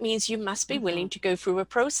 And that means you must be willing to go through a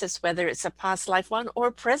process, whether it's a past life one or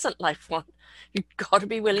a present life one. You've got to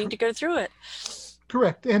be willing to go through it.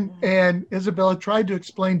 Correct. And Isabella tried to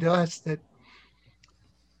explain to us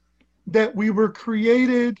that we were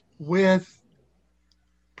created with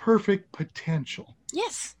perfect potential.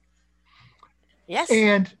 Yes. Yes.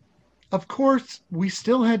 And of course, we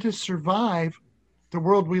still had to survive the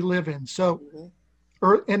world we live in. So,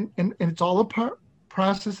 and it's all a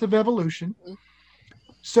process of evolution.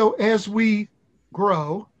 So as we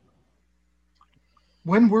grow,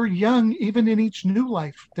 when we're young, even in each new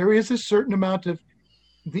life, there is a certain amount of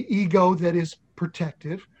the ego that is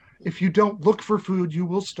protective. If you don't look for food, you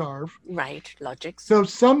will starve. Right, logic. So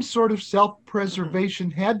some sort of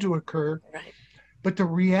self-preservation had to occur. Right. But the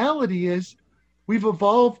reality is we've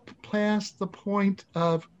evolved past the point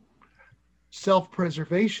of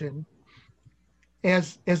self-preservation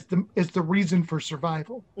as the reason for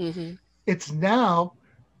survival. It's now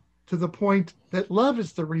to the point that love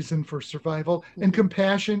is the reason for survival, and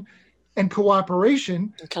compassion and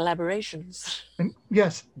cooperation and collaborations. And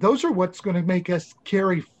yes, those are what's going to make us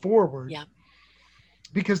carry forward. Yeah.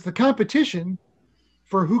 Because the competition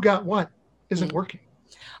for who got what isn't working.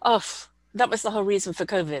 Oh, that was the whole reason for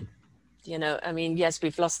COVID. You know, I mean, yes,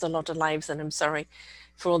 we've lost a lot of lives, and I'm sorry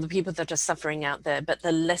for all the people that are suffering out there. But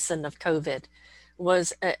the lesson of COVID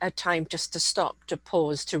was a time just to stop, to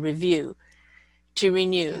pause, to review, to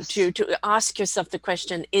renew, Yes. to ask yourself the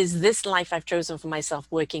question, is this life I've chosen for myself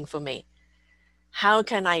working for me? How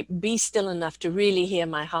can I be still enough to really hear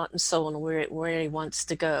my heart and soul and where it really wants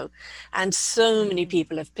to go? And so many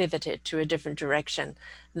people have pivoted to a different direction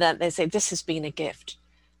that they say, this has been a gift.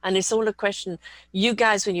 And it's all a question, you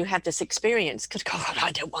guys, when you had this experience, could go, oh,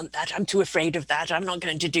 I don't want that. I'm too afraid of that. I'm not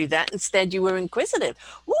going to do that. Instead, you were inquisitive.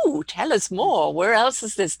 Ooh, tell us more. Where else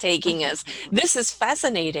is this taking us? This is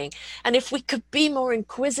fascinating. And if we could be more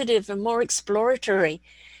inquisitive and more exploratory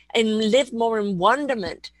and live more in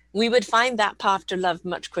wonderment, we would find that path to love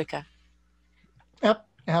much quicker. Yep,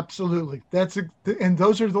 absolutely. And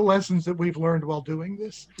those are the lessons that we've learned while doing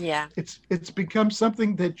this. Yeah. It's become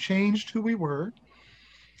something that changed who we were.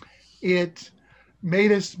 It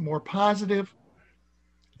made us more positive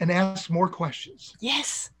and asked more questions.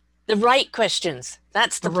 Yes. The right questions.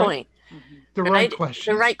 That's the point. The right questions.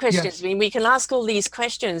 The right questions. Yes. I mean, we can ask all these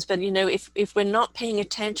questions, but you know, if we're not paying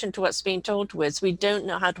attention to what's being told to us, we don't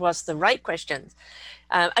know how to ask the right questions.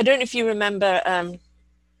 I don't know if you remember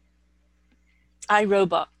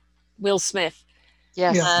iRobot, Will Smith.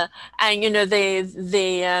 Yes. Yeah. And you know,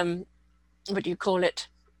 the what do you call it?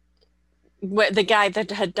 Where the guy that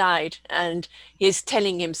had died, and he's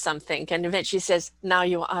telling him something, and eventually says, now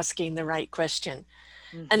you're asking the right question.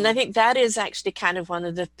 And I think that is actually kind of one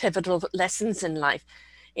of the pivotal lessons in life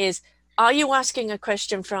is, are you asking a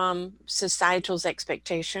question from societal's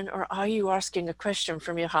expectation, or are you asking a question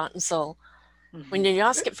from your heart and soul? When you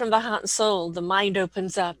ask it from the heart and soul, the mind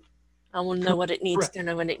opens up and will know what it needs to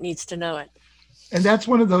know when it needs to know it. And that's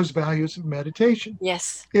one of those values of meditation.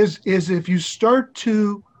 Yes. Is if you start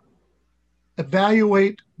to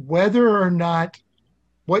evaluate whether or not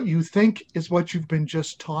what you think is what you've been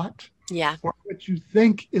just taught, Yeah. or what you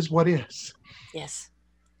think is what is. Yes.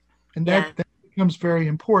 And that becomes very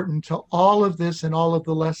important to all of this and all of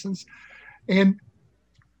the lessons. And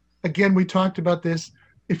again, we talked about this.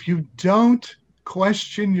 If you don't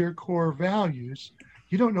question your core values,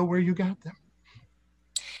 you don't know where you got them.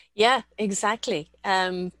 Yeah, exactly.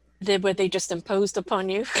 Were they just imposed upon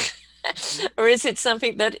you? Or is it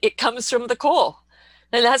something that it comes from the core?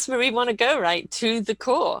 And that's where we want to go, right? To the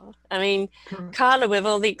core. I mean, Carla, with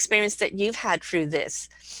all the experience that you've had through this,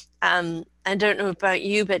 I don't know about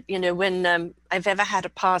you, but you know, when I've ever had a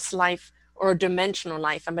past life or a dimensional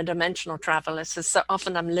life, I'm a dimensional traveler, so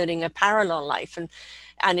often I'm living a parallel life,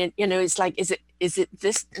 and it, you know, it's like, is it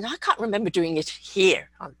this? And I can't remember doing it here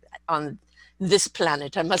on this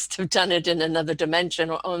planet. I must have done it in another dimension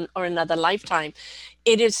or another lifetime.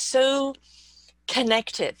 It is so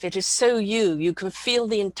connective. It is so you can feel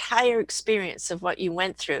the entire experience of what you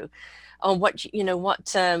went through, or what, you know,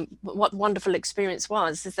 what wonderful experience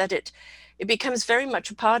was, is that it becomes very much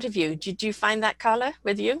a part of you. Did you find that, Carla,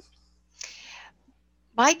 with you?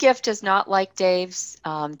 My gift is not like Dave's.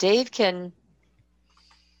 Dave can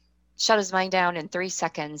shut his mind down in 3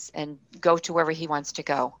 seconds and go to wherever he wants to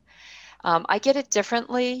go. I get it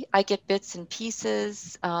differently. I get bits and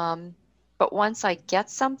pieces. But once I get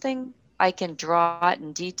something, I can draw it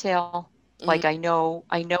in detail. Like I know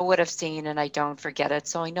what I've seen, and I don't forget it.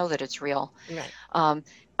 So I know that it's real. Right.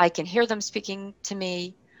 I can hear them speaking to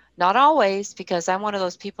me. Not always, because I'm one of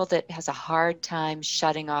those people that has a hard time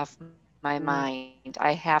shutting off my mind.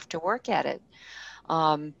 I have to work at it.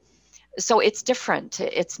 So it's different.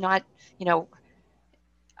 It's not, you know,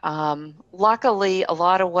 luckily a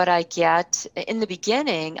lot of what I get in the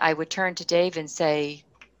beginning, I would turn to Dave and say,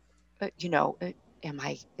 you know,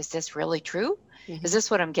 is this really true? Is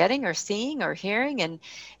this what I'm getting or seeing or hearing?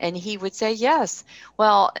 And he would say, yes.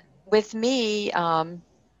 Well, with me,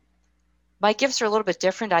 my gifts are a little bit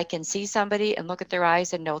different. I can see somebody and look at their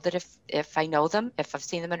eyes and know that if I know them, if I've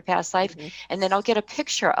seen them in a past life, and then I'll get a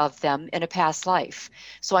picture of them in a past life.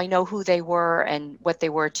 So I know who they were and what they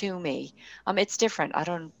were to me. It's different. I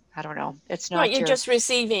don't know. It's not. Right, you're just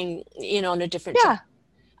receiving, you know, on a different. Yeah.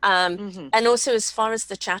 And also, as far as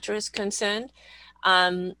the chatter is concerned,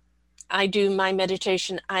 I do my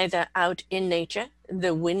meditation either out in nature.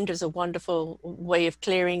 The wind is a wonderful way of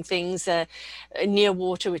clearing things, near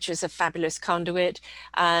water, which is a fabulous conduit.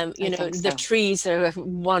 You know, the trees are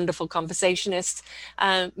wonderful conversationists.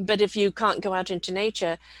 But if you can't go out into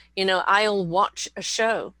nature, you know, I'll watch a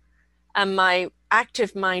show and my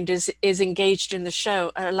active mind is engaged in the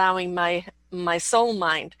show, allowing my soul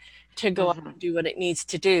mind to go up and do what it needs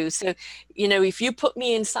to do. So, you know, if you put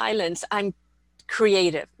me in silence, I'm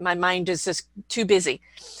creative. My mind is just too busy.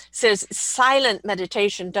 So silent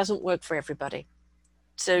meditation doesn't work for everybody.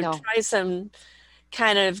 So No. try some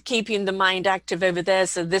kind of keeping the mind active over there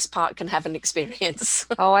so this part can have an experience.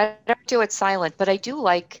 Oh, I don't do it silent, but I do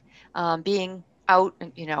like being out.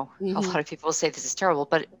 And, you know, a lot of people say this is terrible,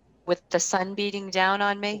 but with the sun beating down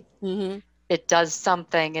on me, it does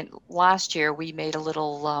something. And last year we made a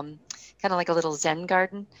little, kind of like a little Zen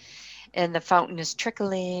garden, and the fountain is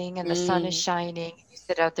trickling and the sun is shining. You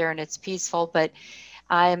sit out there and it's peaceful, but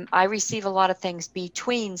I receive a lot of things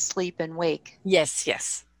between sleep and wake. Yes,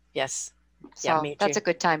 yes, yes. So Yeah, me that's too. a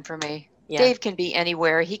good time for me. Yeah. Dave can be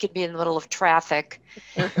anywhere. He could be in the middle of traffic,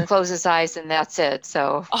 close his eyes, and that's it.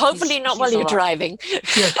 So Hopefully not while you're driving.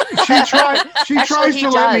 Yeah, she tries to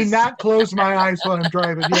let me not close my eyes while I'm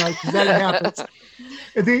driving. Yeah, because that happens.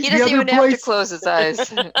 He doesn't even have to close his eyes.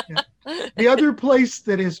 The other place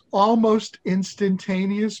that is almost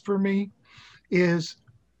instantaneous for me is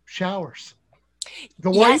showers. The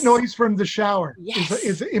white noise from the shower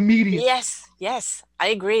is immediate. Yes, yes, I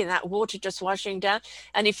agree. That water just washing down.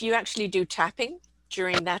 And if you actually do tapping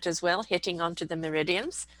during that as well, hitting onto the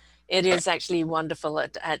meridians, it is actually wonderful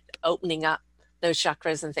at opening up those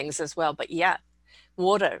chakras and things as well. But yeah,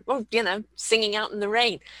 water, well, you know, singing out in the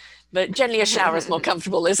rain. But generally a shower is more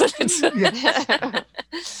comfortable, isn't it? Yeah.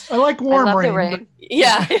 I like warm rain.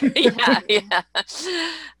 Yeah, yeah.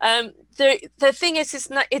 The thing is,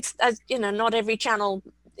 it's you know, not every channel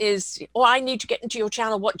is, or I need to get into your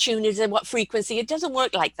channel, what tune is it, what frequency. It doesn't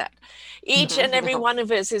work like that. Each and every one of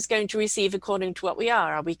us is going to receive according to what we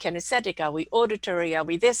are. Are we kinesthetic? Are we auditory? Are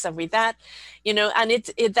we this? Are we that? You know, and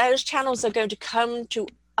those channels are going to come to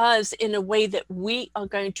us in a way that we are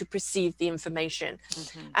going to perceive the information.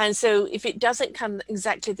 And so if it doesn't come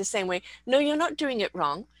exactly the same way, no, you're not doing it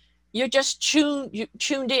wrong. You're just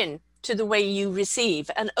tuned in to the way you receive,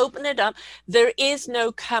 and open it up. There is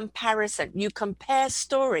no comparison. You compare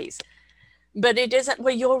stories, but it isn't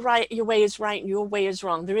where you're right, your way is right, and your way is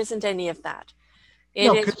wrong. There isn't any of that.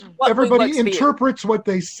 No, because everybody interprets what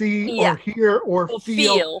they see or hear or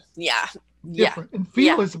feel. Yeah. Different. And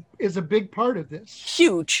feel is a big part of this.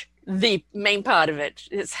 Huge. The main part of it.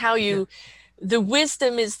 It's how you, the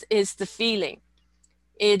wisdom is the feeling.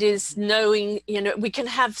 It is knowing, you know, we can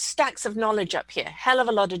have stacks of knowledge up here, hell of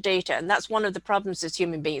a lot of data. And that's one of the problems as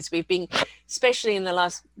human beings. We've been, especially in the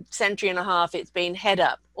last century and a half, it's been head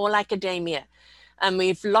up, all academia. And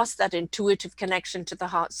we've lost that intuitive connection to the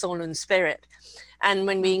heart, soul, and spirit. And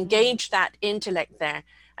when we engage that intellect there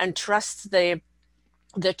and trust the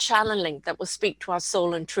channeling that will speak to our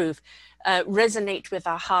soul and truth, resonate with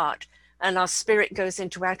our heart, and our spirit goes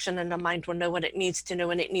into action, and our mind will know what it needs to know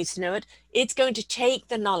when it needs to know it. It's going to take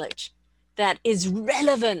the knowledge that is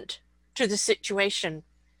relevant to the situation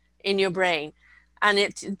in your brain.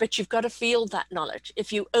 But you've got to feel that knowledge.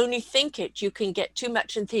 If you only think it, you can get too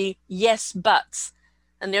much into the yes buts.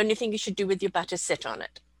 And the only thing you should do with your butt is sit on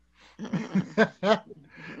it.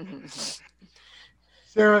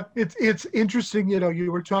 Sarah, it's interesting, you know,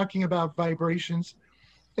 you were talking about vibrations,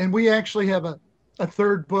 and we actually have a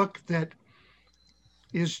third book that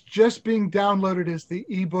is just being downloaded as the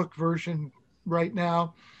ebook version right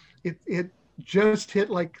now. It just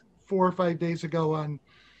hit like 4 or 5 days ago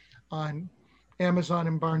on Amazon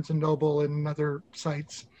and Barnes and Noble and other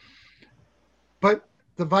sites. But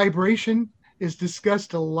the vibration is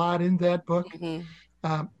discussed a lot in that book,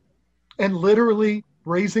 and literally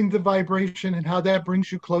raising the vibration and how that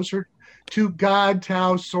brings you closer to God,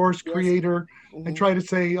 Tao, Source, Creator. I try to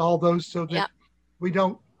say all those so that we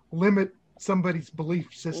don't limit somebody's belief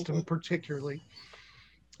system particularly.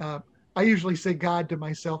 I usually say God to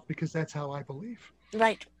myself because that's how I believe.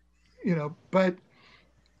 Right. You know, but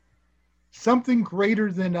something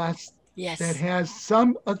greater than us that has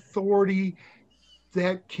some authority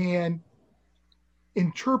that can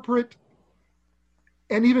interpret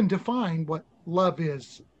and even define what love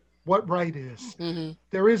is, what right is.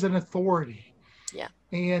 There is an authority. Yeah.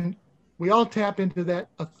 And we all tap into that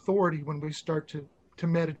authority when we start to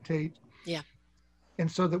meditate. Yeah.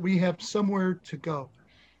 And so that we have somewhere to go.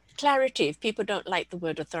 Clarity. If people don't like the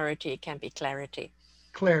word authority, it can be clarity.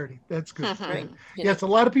 Clarity. That's good. Right. Yes, a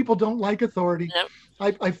lot of people don't like authority.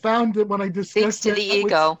 Nope. I found that when I discussed Speaks to the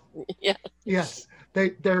ego. Yes.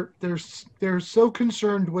 They're so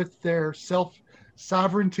concerned with their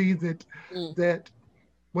self-sovereignty that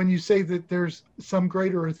when you say that there's some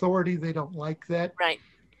greater authority, they don't like that. Right.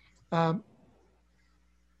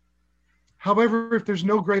 However, if there's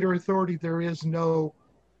no greater authority, there is no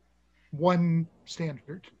one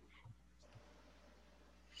standard.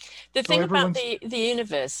 The thing about the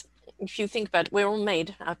universe if you think about it, we're all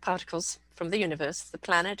made of particles from the universe, the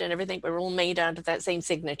planet and everything. We're all made out of that same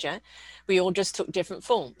signature. We all just took different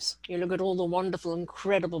forms. You look at all the wonderful,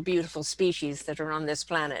 incredible, beautiful species that are on this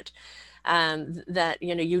planet. That,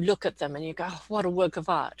 you know, you look at them and you go, oh, what a work of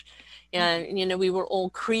art. And, you know, we were all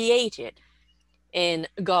created in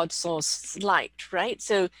God's source light, right?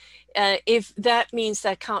 So if that means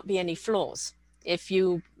there can't be any flaws, if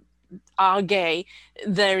you are gay,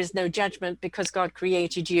 there is no judgment because God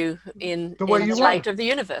created you in The way the you light are. of the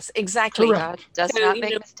universe. Exactly. Correct. God does So, not you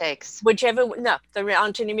make know, mistakes. Whichever, no, there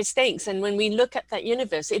aren't any mistakes. And when we look at that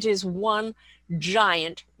universe, it is one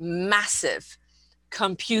giant, massive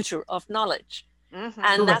computer of knowledge. Mhm. And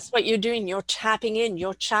Correct. that's what you're doing. You're tapping in,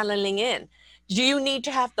 you're channeling in. Do you need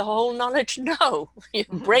to have the whole knowledge? No, your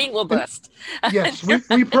brain will burst. Yes,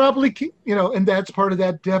 we probably, you know, and that's part of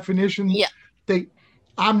that definition. Yeah. The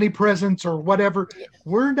omnipresence or whatever. Yeah.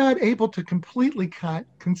 We're not able to completely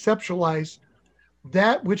conceptualize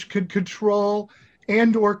that which could control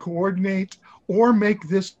and or coordinate or make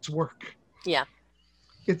this work. Yeah.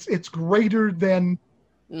 It's greater than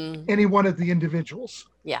any one of the individuals.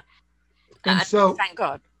 Yeah. And so, thank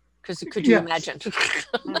God, because could you yes. imagine?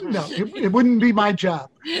 No, it wouldn't be my job.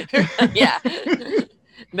 Yeah.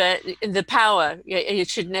 But the power, it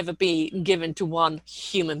should never be given to one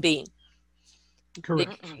human being.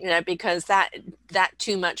 Correct. You know, because that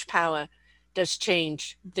too much power does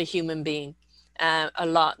change the human being a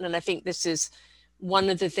lot. And I think this is one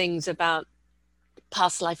of the things about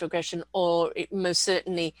past life regression, or most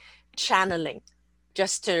certainly channeling,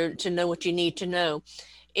 just to know what you need to know.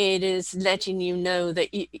 It is letting you know that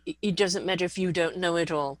it doesn't matter if you don't know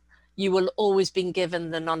it all. You will always be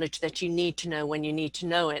given the knowledge that you need to know when you need to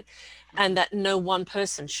know it, and that no one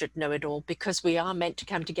person should know it all, because we are meant to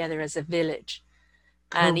come together as a village.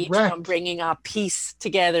 And each one bringing our piece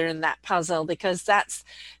together in that puzzle, because that's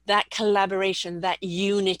that collaboration, that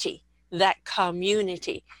unity, that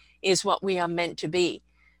community is what we are meant to be.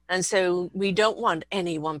 And so we don't want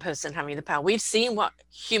any one person having the power. We've seen what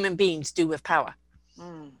human beings do with power,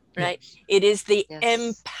 right? Yes. It is the Yes.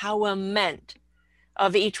 empowerment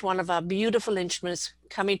of each one of our beautiful instruments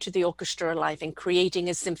coming to the orchestra life and creating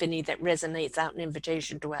a symphony that resonates out an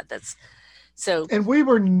invitation to others. So, And we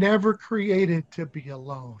were never created to be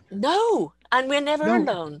alone. no, and we're never No.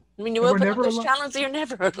 alone. When you And we're open up never those alone. channels, you're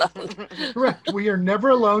never alone. Correct. We are never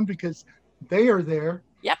alone because they are there.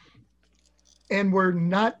 Yep. And we're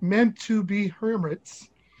not meant to be hermits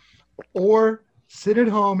or sit at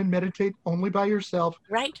home and meditate only by yourself.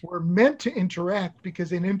 Right? We're meant to interact,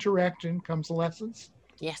 because in interaction comes lessons.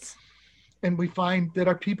 Yes. And we find that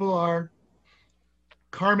our people are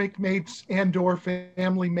karmic mates and or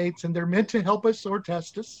family mates, and they're meant to help us or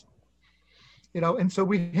test us. You know, and so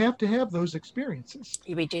we have to have those experiences.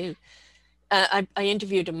 We do. I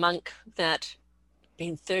interviewed a monk that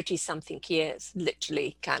been 30 something years,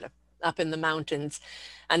 literally kind of up in the mountains.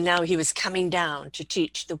 And now he was coming down to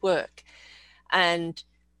teach the work. And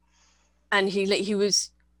he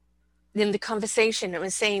was in the conversation, it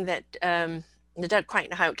was saying that, I don't quite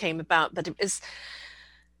know how it came about, but it was,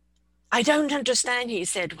 I don't understand, he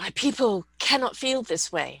said, why people cannot feel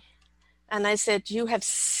this way. And I said, you have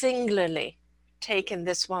singularly taken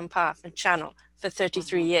this one path and channel for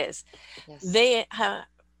 33 years. Yes. They have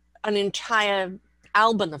an entire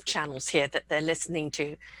album of channels here that they're listening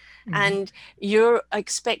to. Mhm. And you're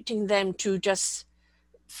expecting them to just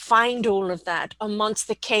find all of that amongst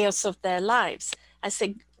the chaos of their lives. I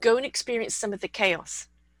said, go and experience some of the chaos.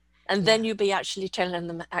 And then you'll be actually telling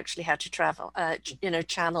them actually how to travel,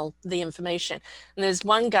 channel the information. And there's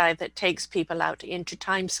one guy that takes people out into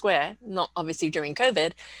Times Square, not obviously during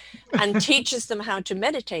COVID, and teaches them how to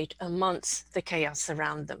meditate amongst the chaos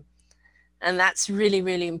around them. And that's really,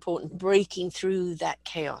 really important, breaking through that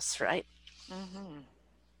chaos, right? Mm-hmm.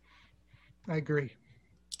 I agree.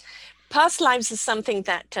 Past lives is something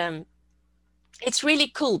that it's really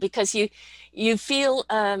cool, because you feel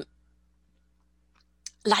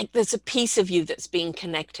like there's a piece of you that's being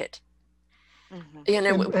connected. Mm-hmm. You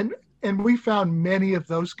know, And we found many of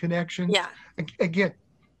those connections. yeah, Again,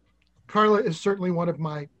 Carla is certainly one of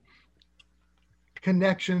my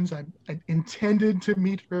connections. I intended to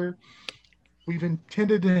meet her. We've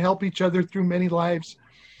intended to help each other through many lives.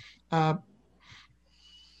 But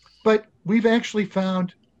we've actually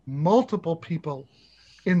found multiple people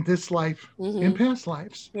in this life, in past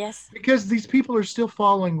lives, yes, because these people are still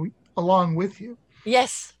following along with you.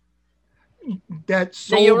 yes. That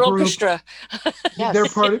So soul your group, orchestra. Yes. they're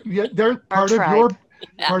part of, they're part of tribe. your,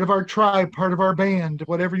 Yeah. part of our tribe, part of our band,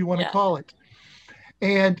 whatever you want to Yeah. call it.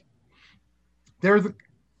 And they're the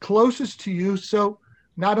closest to you. So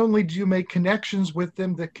not only do you make connections with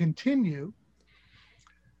them that continue,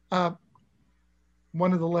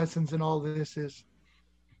 one of the lessons in all this is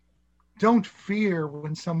don't fear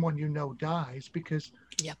when someone you know dies, because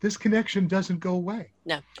this connection doesn't go away.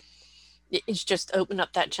 No. It's just open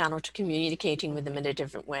up that channel to communicating with them in a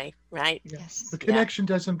different way, right? Yes. The connection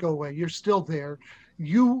doesn't go away. You're still there.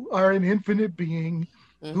 You are an infinite being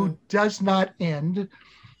who does not end.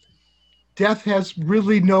 Death has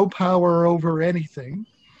really no power over anything.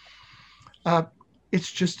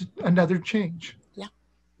 It's just another change.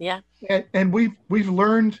 Yeah. And we've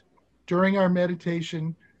learned during our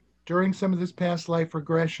meditation, during some of this past life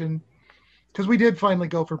regression, because we did finally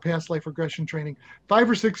go for past life regression training. 5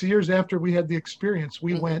 or 6 years after we had the experience,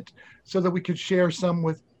 we went so that we could share some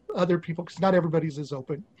with other people, because not everybody's as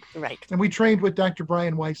open. Right. And we trained with Dr.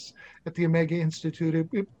 Brian Weiss at the Omega Institute.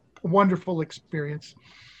 A wonderful experience.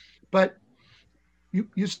 But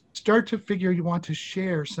you start to figure you want to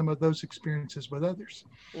share some of those experiences with others.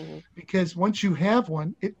 Because once you have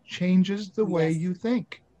one, it changes the way you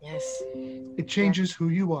think. Yes. It changes who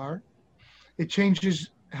you are. It changes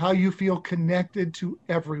how you feel connected to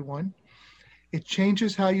everyone. It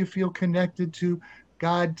changes how you feel connected to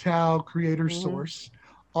God, Tao, Creator, Source.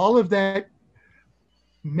 All of that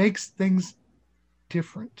makes things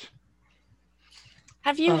different.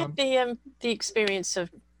 Have you had the experience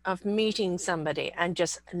of meeting somebody and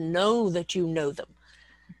just know that you know them,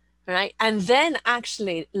 right? And then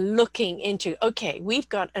actually looking into, okay, we've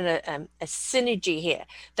got a synergy here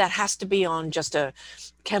that has to be on just a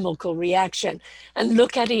chemical reaction, and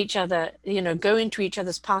look at each other, go into each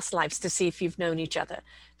other's past lives to see if you've known each other.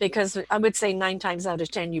 Because I would say 9 times out of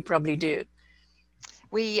 10, you probably do.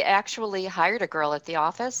 We actually hired a girl at the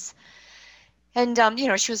office. And,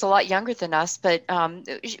 she was a lot younger than us, but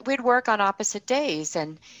we'd work on opposite days.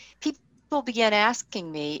 And people began asking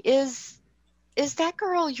me, is that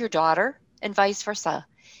girl your daughter? And vice versa.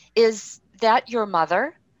 Is that your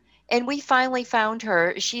mother? And we finally found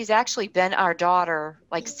her. She's actually been our daughter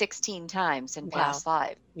like 16 times in past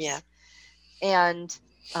lives. Yeah. And,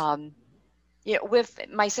 with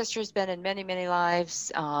my sister's been in many, many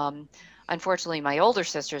lives. Unfortunately, my older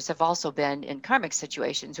sisters have also been in karmic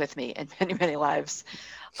situations with me in many, many lives.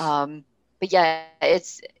 But yeah,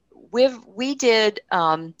 we did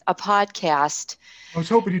a podcast. I was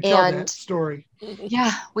hoping you'd tell that story.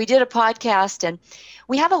 Yeah, we did a podcast, and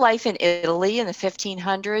we have a life in Italy in the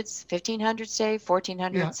 1500s, Dave,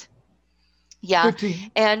 1400s. Yeah.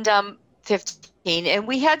 15. And 15. And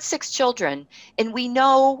we had 6 children, and we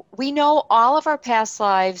know all of our past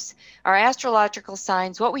lives, our astrological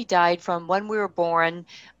signs, what we died from, when we were born,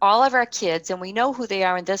 all of our kids, and we know who they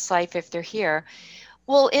are in this life if they're here.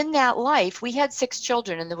 Well, in that life, we had 6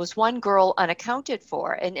 children, and there was one girl unaccounted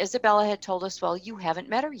for. And Isabella had told us, well, you haven't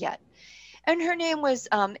met her yet. And her name was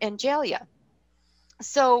Angelia.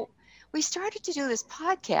 So we started to do this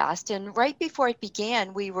podcast, and right before it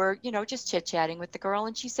began, we were, just chit-chatting with the girl,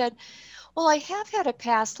 and she said, well, I have had a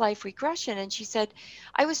past life regression. And she said,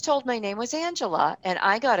 I was told my name was Angela, and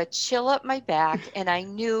I got a chill up my back, and I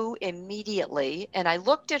knew immediately. And I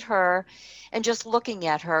looked at her, and just looking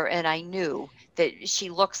at her, and I knew that she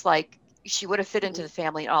looks like she would have fit into the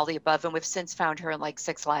family and all the above. And we've since found her in like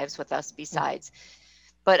 6 lives with us besides.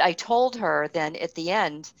 But I told her then at the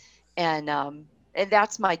end, and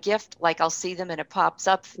that's my gift. Like, I'll see them and it pops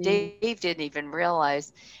up. Dave didn't even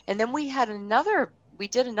realize. And then we did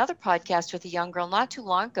another podcast with a young girl not too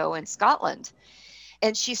long ago in Scotland.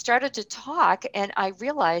 And she started to talk, and I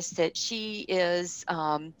realized that she is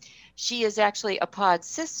actually a pod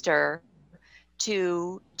sister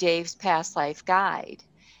to Dave's past life guide.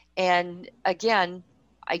 And again,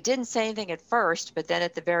 I didn't say anything at first, but then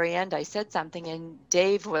at the very end, I said something, and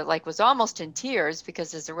Dave was almost in tears,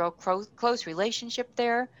 because there's a real close relationship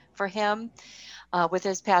there for him with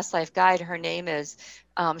his past life guide. Her name is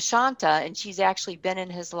Shanta, and she's actually been in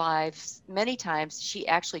his lives many times. She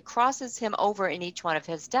actually crosses him over in each one of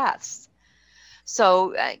his deaths.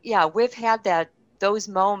 So we've had those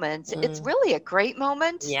moments. It's really a great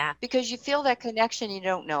moment, because you feel that connection. You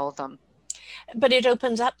don't know them. But it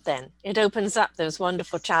opens up those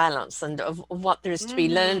wonderful channels and of what there's to be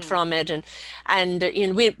learned from it. And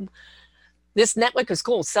this network is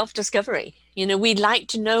called self-discovery. We like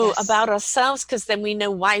to know about ourselves, because then we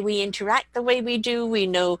know why we interact the way we do. We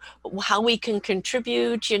know how we can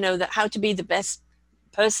contribute, how to be the best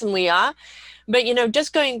person we are. But,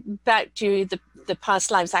 just going back to the past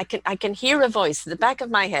lives, I can hear a voice in the back of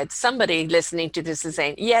my head. Somebody listening to this is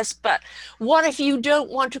saying, yes, but what if you don't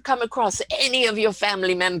want to come across any of your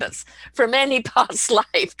family members from any past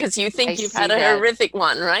life because you think you've had a horrific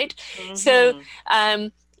one, right? So,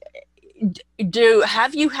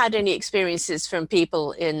 Have you had any experiences from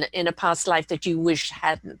people in a past life that you wish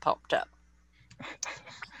hadn't popped up?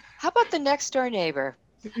 How about the next door neighbor?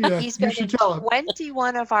 Yeah, He's you been should in tell him.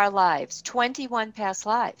 21 of our lives, 21 past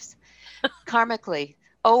lives, karmically,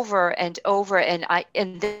 over and over. And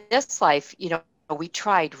in this life, we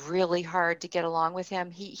tried really hard to get along with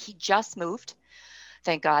him. He just moved,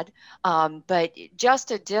 thank God. But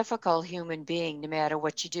just a difficult human being, no matter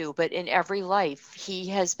what you do. But in every life, he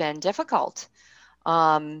has been difficult.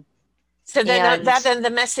 So then, And then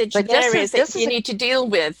the message but there is that this is you need to deal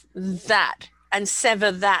with that and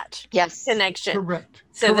sever that yes, connection, Correct.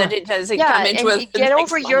 so that it doesn't yeah, come into and the get next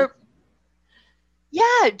over one. your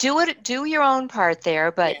do your own part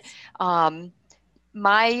there. But Yes.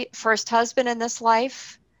 My first husband in this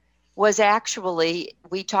life was actually,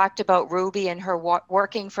 we talked about Ruby and her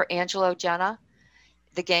working for Angelo Jenna,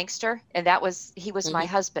 the gangster, and he was my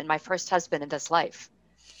husband, my first husband in this life.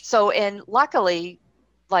 So, and luckily,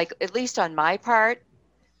 like at least on my part,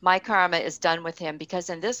 my karma is done with him, because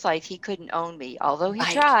in this life he couldn't own me, although he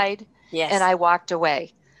tried. Yes. And I walked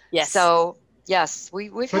away. Yes. So yes,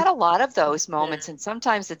 we've had a lot of those moments, and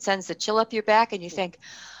sometimes it sends the chill up your back, and you think,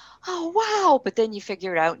 oh wow, but then you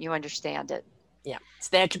figure it out and you understand it. Yeah, it's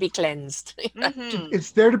there to be cleansed.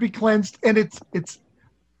 It's there to be cleansed, and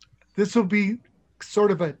this will be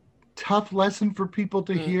sort of a tough lesson for people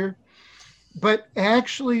to hear, but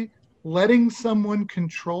actually letting someone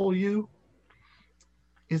control you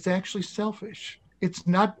is actually selfish. It's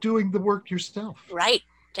not doing the work yourself. Right.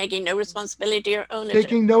 Taking no responsibility or ownership.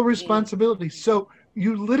 Taking no responsibility. So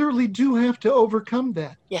you literally do have to overcome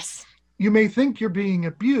that. Yes. You may think you're being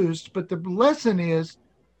abused, but the lesson is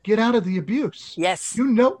get out of the abuse. Yes. You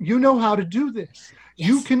know how to do this.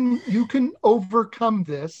 Yes. You can overcome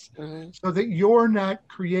this so that you're not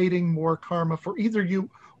creating more karma for either you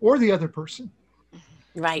or the other person.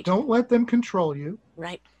 Right. Don't let them control you.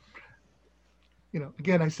 Right.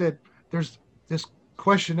 Again, I said there's this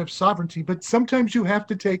question of sovereignty, but sometimes you have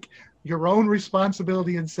to take your own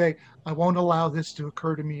responsibility and say, I won't allow this to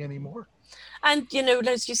occur to me anymore. And,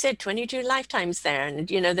 as you said, 22 lifetimes there. And,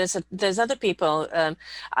 there's other people.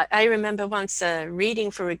 I remember once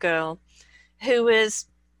reading for a girl who was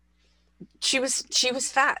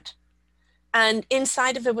fat. And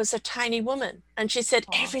inside of her was a tiny woman. And she said,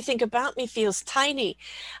 everything about me feels tiny.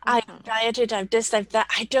 I've dieted, I've this, I've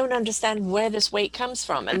that. I don't understand where this weight comes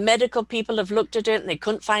from. And medical people have looked at it and they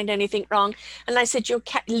couldn't find anything wrong. And I said, you're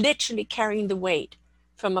literally carrying the weight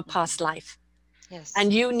from a past life. Yes.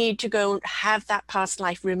 And you need to go have that past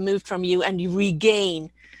life removed from you, and you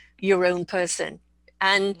regain your own person.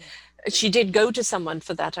 And she did go to someone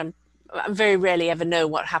for that. I very rarely ever know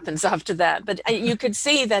what happens after that. But you could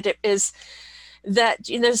see that it is that,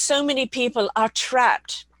 so many people are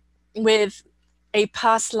trapped with a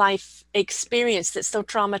past life experience that still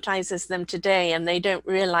traumatizes them today, and they don't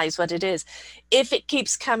realize what it is. If it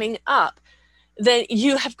keeps coming up, then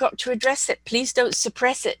you have got to address it. Please don't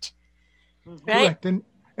suppress it. Right. Correct.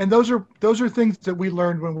 And those are things that we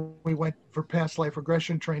learned when we went for past life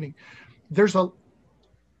regression training. There's a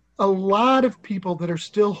lot of people that are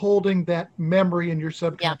still holding that memory in your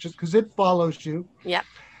subconscious because it follows you. Yeah.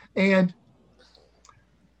 And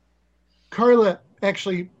Carla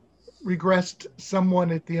actually regressed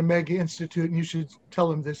someone at the Omega Institute, and you should tell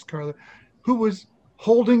them this, Carla, who was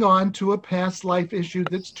holding on to a past life issue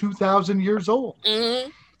that's 2,000 years old.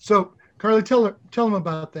 So, Carla, tell them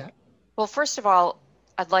about that. Well, first of all,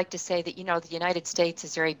 I'd like to say that, the United States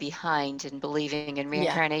is very behind in believing in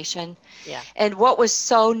reincarnation. Yeah. And what was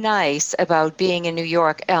so nice about being in New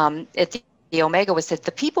York at the Omega was that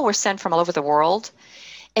the people were sent from all over the world,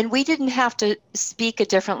 and we didn't have to speak a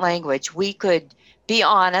different language. We could be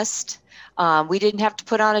honest. We didn't have to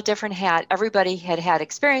put on a different hat. Everybody had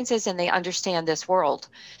experiences, and they understand this world.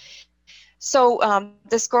 So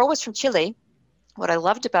this girl was from Chile. What I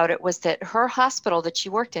loved about it was that her hospital that she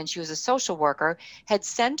worked in, she was a social worker, had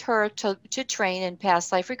sent her to train in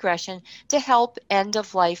past life regression to help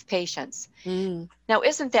end-of-life patients. Now,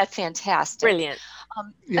 isn't that fantastic? Brilliant.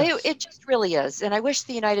 Yes. It just really is. And I wish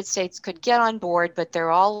the United States could get on board, but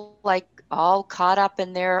they're all caught up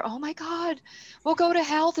in their, oh my God, we'll go to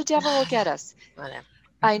hell, the devil will get us.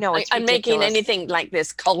 I know, it's I'm ridiculous. making anything like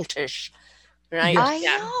this cultish, right?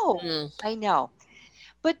 Yes. I know.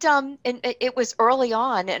 But and it was early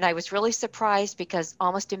on, and I was really surprised because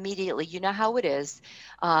almost immediately, you know how it is.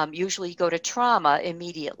 Usually you go to trauma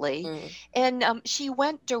immediately. And she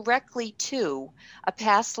went directly to a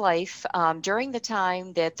past life during the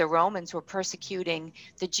time that the Romans were persecuting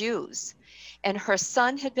the Jews. And her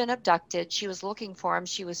son had been abducted. She was looking for him.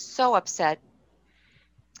 She was so upset.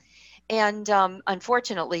 And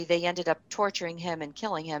unfortunately, they ended up torturing him and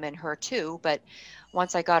killing him and her too. But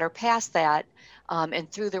once I got her past that,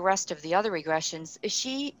 and through the rest of the other regressions,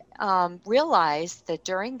 she realized that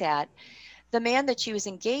during that, the man that she was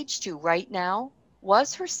engaged to right now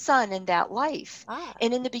was her son in that life. Ah.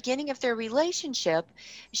 And in the beginning of their relationship,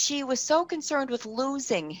 she was so concerned with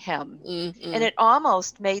losing him. Mm-hmm. And it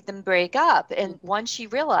almost made them break up. And once she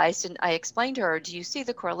realized, and I explained to her, do you see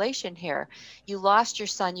the correlation here? You lost your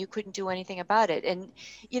son, you couldn't do anything about it. And,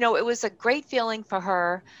 you know, it was a great feeling for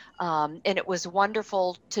her. And it was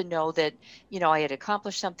wonderful to know that, you know, I had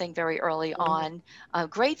accomplished something very early on. A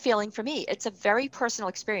great feeling for me. It's a very personal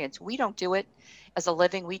experience. We don't do it as a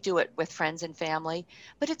living. We do it with friends and family,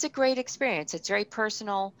 but it's a great experience. It's very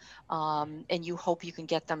personal. And you hope you can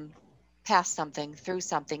get them past something, through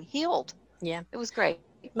something, healed. Yeah. It was great.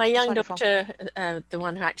 My young wonderful. daughter, the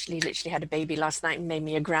one who actually literally had a baby last night and made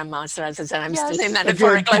me a grandma. So as I said, I'm Yes. still in Again,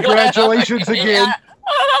 metaphorical. congratulations again.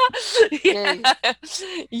 Yeah.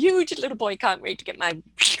 Huge little boy, can't wait to get my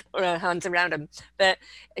hands around him. But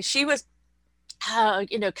she was,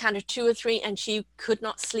 you know, kind of 2 or 3, and she could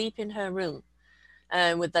not sleep in her room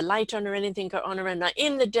with the light on or anything on her. And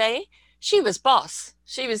in the day, she was boss.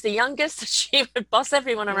 She was the youngest. She would boss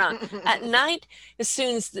everyone around. At night, as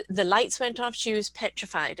soon as the lights went off, she was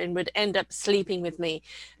petrified and would end up sleeping with me.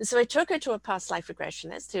 And so I took her to a past life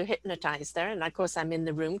regressionist to hypnotize her. And of course, I'm in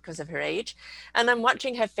the room because of her age. And I'm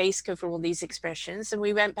watching her face go through all these expressions. And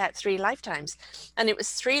we went back 3 lifetimes. And it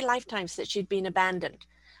was 3 lifetimes that she'd been abandoned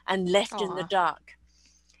and left in the dark.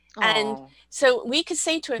 And so we could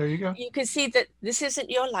say to her, There you go. you can see that this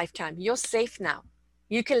isn't your lifetime. You're safe now.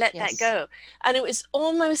 You can let that go. And it was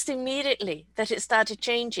almost immediately that it started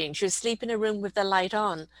changing. She was sleeping in a room with the light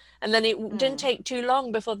on. And then it didn't take too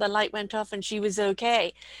long before the light went off and she was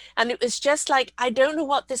okay. And it was just like, I don't know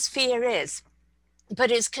what this fear is,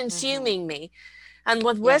 but it's consuming me. And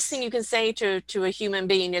the worst thing you can say to a human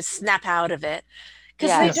being is snap out of it.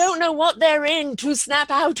 Because they don't know what they're in to snap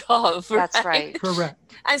out of. That's right. Correct.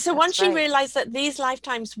 And so once she realized that these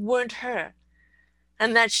lifetimes weren't her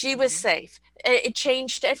and that she was safe, it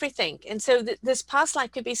changed everything. And so this past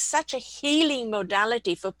life could be such a healing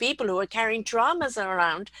modality for people who are carrying traumas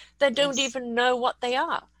around that don't even know what they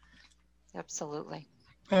are. Absolutely.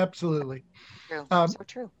 Absolutely. True. So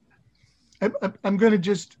true. I'm going to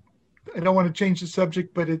just, I don't want to change the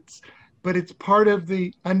subject, but it's part of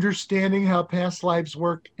the understanding how past lives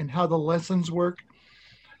work and how the lessons work.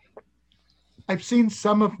 I've seen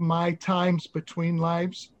some of my times between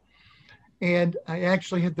lives, and I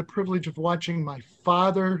actually had the privilege of watching my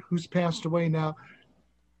father, who's passed away now,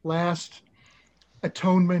 last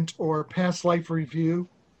atonement or past life review.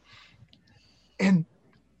 And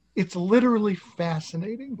it's literally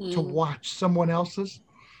fascinating to watch someone else's.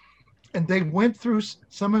 And they went through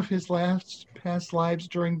some of his past lives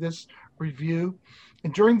during this review.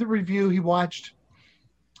 And during the review, he watched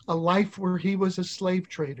a life where he was a slave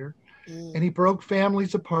trader and he broke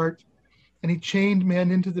families apart and he chained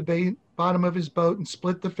men into the bottom of his boat and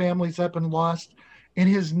split the families up and lost. In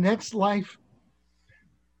his next life,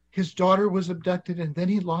 his daughter was abducted and then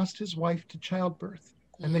he lost his wife to childbirth.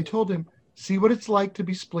 And they told him, see what it's like to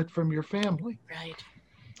be split from your family. Right.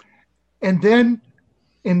 And then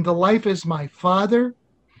in the life as my father,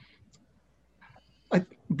 a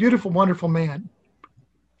beautiful, wonderful man,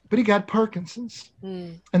 but he got Parkinson's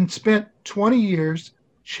and spent 20 years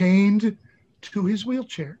chained to his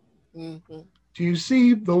wheelchair. Do you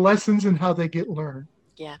see the lessons and how they get learned?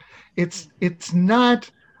 Yeah. It's not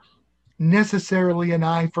necessarily an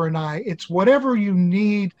eye for an eye. It's whatever you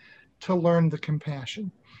need to learn the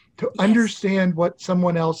compassion, to understand what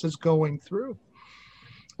someone else is going through,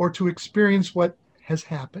 or to experience what has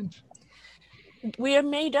happened. We are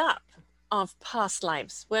made up of past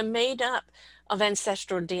lives. We're made up of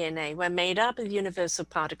ancestral DNA. We're made up of universal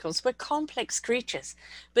particles. We're complex creatures.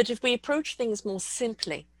 But if we approach things more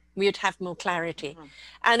simply, we would have more clarity.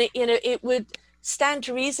 And it would stand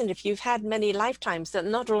to reason, if you've had many lifetimes, that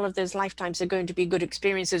not all of those lifetimes are going to be good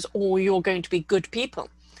experiences, or you're going to be good people.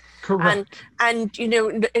 Correct. And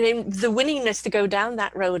the willingness to go down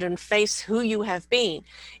that road and face who you have been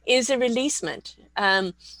is a releasement.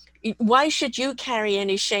 Why should you carry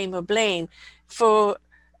any shame or blame for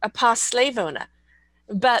a past slave owner?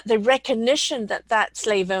 But the recognition that that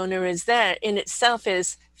slave owner is there in itself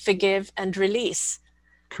is forgive and release.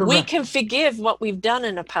 Correct. We can forgive what we've done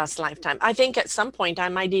in a past lifetime. I think at some point I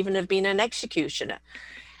might even have been an executioner.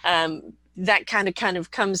 That kind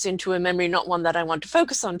of comes into a memory, not one that I want to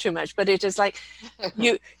focus on too much, but it is like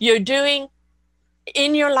you're doing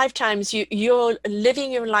in your lifetimes, you're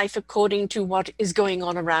living your life according to what is going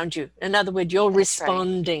on around you. In other words, you're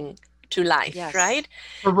responding to life, Yes. right?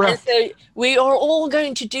 And Correct. so we are all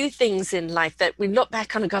going to do things in life that we look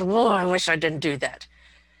back on and go, oh, I wish I didn't do that.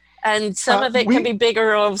 And some of it can be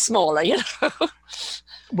bigger or smaller, you know.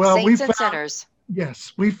 Well, Saints and sinners.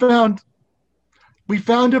 yes, we found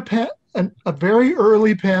a very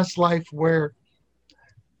early past life where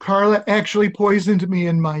Carla actually poisoned me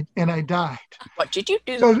and I died. What did you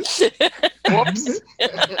do? So, Whoops.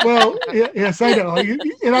 well, yes, I know,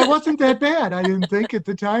 and I wasn't that bad. I didn't think at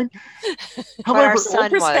the time. But However, our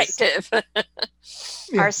son was. Perspective. Our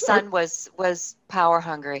yes, son was power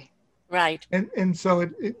hungry. Right. and so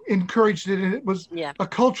it encouraged it, and it was Yeah. a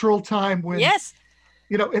cultural time when Yes.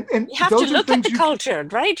 you know, and You have to those are look at things the culture,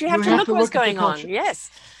 right? You have to have look to what's look at the going on. culture. Yes.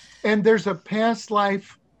 And there's a past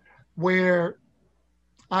life where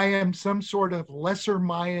I am some sort of lesser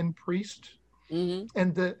Mayan priest, Hmm.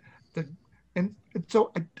 and and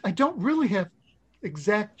so I don't really have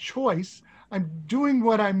exact choice. I'm doing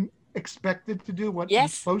what I'm expected to do, what I'm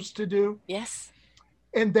Yes. supposed to do. Yes.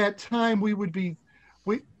 And that time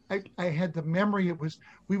I had the memory.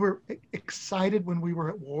 We were excited when we were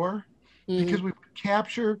at war because we would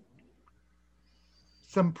capture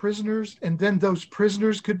some prisoners, and then those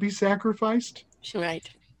prisoners could be sacrificed. Right.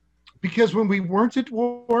 Because when we weren't at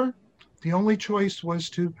war, the only choice was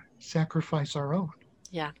to sacrifice our own.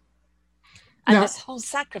 Yeah. And Now, this whole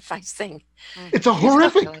sacrifice thing. it's a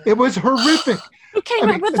horrific. It was horrific. Who came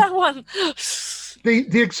up with that one?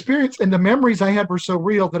 The experience and the memories I had were so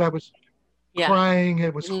real that I was Yeah. crying.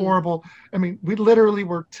 It was horrible. I mean, we literally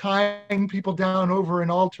were tying people down over an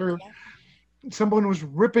altar. Yeah. Someone was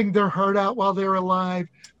ripping their heart out while they're alive,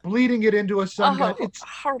 bleeding it into a sun god.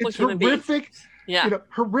 Horrible It's human beings. horrific. Yeah.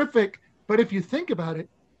 Horrific. But if you think about it,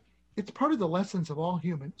 it's part of the lessons of all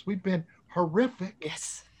humans. We've been horrific.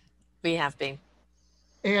 Yes. We have been.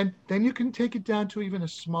 And then you can take it down to even a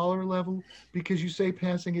smaller level, because you say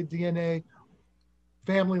passing a DNA,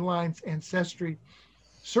 family lines, ancestry.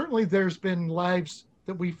 Certainly there's been lives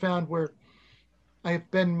that we found where I have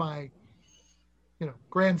been my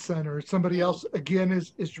grandson or somebody else again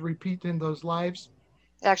is repeating those lives.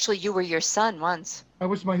 Actually, you were your son once. I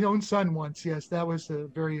was my own son once. Yes, that was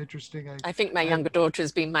very interesting. I think my younger daughter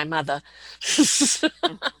has been my mother.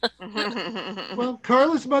 Well,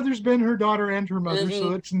 Carla's mother's been her daughter and her mother,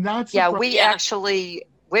 so it's not surprising. Yeah,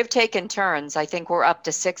 we've taken turns. I think we're up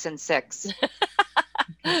to 6 and 6.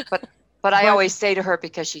 But I always say to her,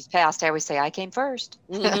 because she's passed, I always say I came first.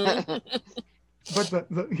 But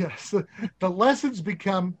the lessons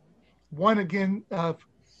become one again of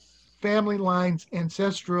family lines,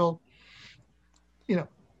 ancestral.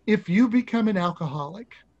 If you become an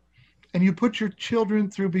alcoholic and you put your children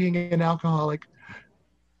through being an alcoholic,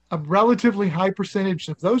 a relatively high percentage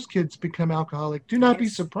of those kids become alcoholic. Do not be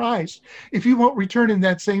surprised if you won't return in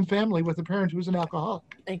that same family with a parent who's an alcoholic.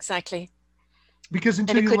 Exactly. Because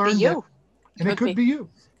until you learn that, and it could be you.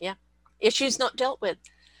 Yeah. Issues not dealt with.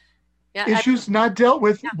 Yeah, issues not dealt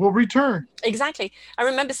with will return. Exactly. I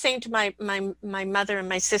remember saying to my mother and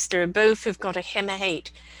my sister, both who've got a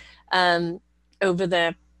hate over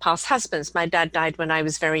their past husbands. My dad died when I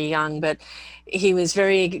was very young, but he was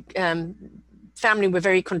very, family were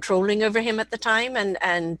very controlling over him at the time,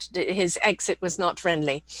 and his exit was not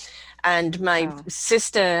friendly. And my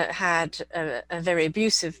sister had a very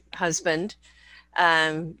abusive husband,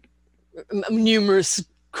 numerous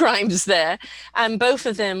crimes there, and both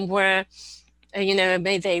of them were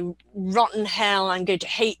may they rot in hell, I'm going to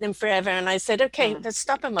hate them forever. And I said, okay, let's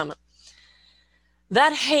stop a moment.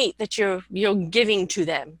 That hate that you're giving to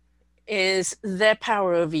them is their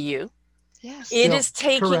power over you. Yes. It is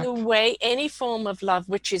taking away any form of love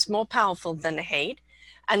which is more powerful than hate.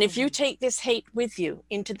 And if you take this hate with you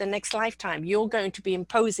into the next lifetime, you're going to be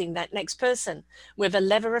imposing that next person with a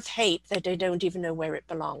level of hate that they don't even know where it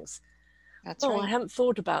belongs. That's right. I haven't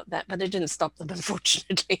thought about that, but it didn't stop them,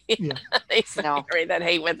 unfortunately. Yeah. They carry that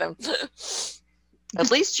hate with them. At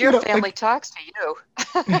least your family talks to you.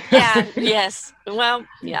 Yeah, yes. Well,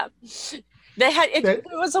 yeah. There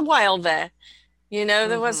was a while there.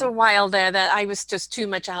 There was a while there that I was just too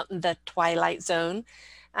much out in the twilight zone.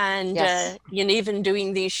 And even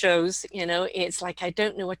doing these shows, it's like, I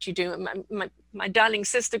don't know what you do. My darling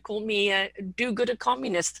sister called me a do-gooder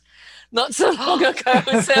communist not so long ago.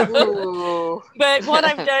 So, but what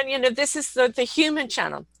I've done, this is the human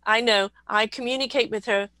channel. I know I communicate with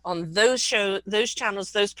her on those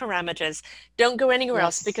channels, those parameters. Don't go anywhere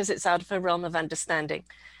else because it's out of her realm of understanding.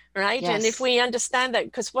 right? And if Yes. we understand that,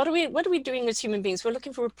 because what are we doing as human beings? We're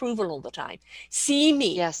looking for approval all the time. See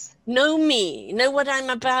me, Yes. know what I'm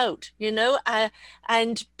about,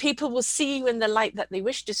 and people will see you in the light that they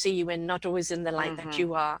wish to see you in, not always in the light that Mm-hmm.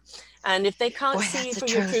 you are. And if they can't Boy, see you that's the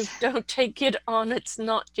for your truth, truth. don't take it on. It's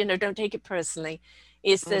not, don't take it personally.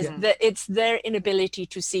 It's Mm-hmm. it's their inability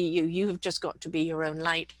to see you. You've just got to be your own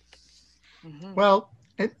light. Mm-hmm. Well,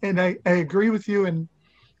 and I agree with you. And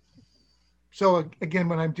so again,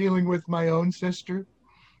 when I'm dealing with my own sister,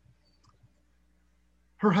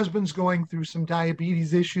 her husband's going through some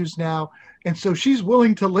diabetes issues now. And so she's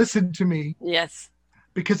willing to listen to me Yes,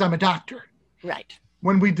 because I'm a doctor. right.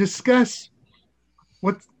 When we discuss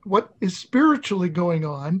what is spiritually going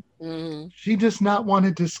on, Mm, she does not want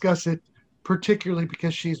to discuss it, particularly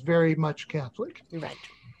because she's very much Catholic. right.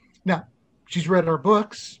 Now, she's read our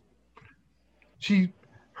books.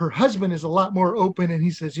 Her husband is a lot more open, and he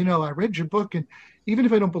says, I read your book, and even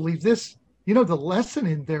if I don't believe this, the lesson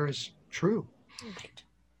in there is true. Right.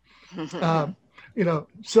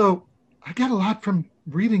 So I got a lot from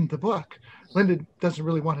reading the book. Linda doesn't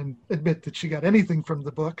really want to admit that she got anything from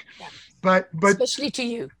the book, Yeah. but Especially to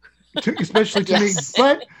you. especially to Yes.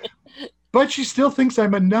 me. But she still thinks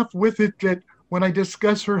I'm enough with it that when I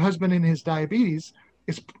discuss her husband and his diabetes,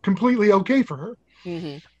 it's completely okay for her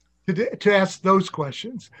Mm-hmm. to ask those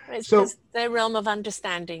questions. It's So because their realm of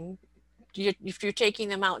understanding. If you're taking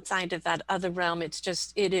them outside of that other realm, it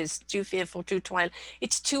is too fearful, too twilight.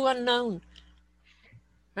 It's too unknown,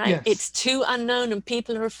 right? yes, It's too unknown, and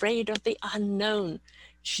people are afraid of the unknown.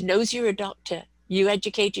 She knows you're a doctor. You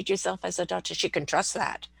educated yourself as a doctor. She can trust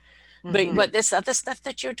that. Mm-hmm. But this other stuff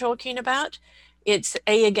that you're talking about, it's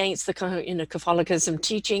A, against the Catholicism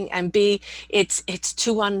teaching, and B, it's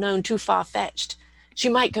too unknown, too far-fetched. She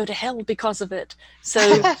might go to hell because of it. So,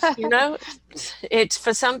 it's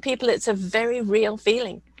for some people, it's a very real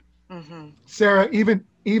feeling. Mm-hmm. Sarah,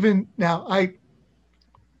 even now, I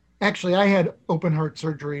had open heart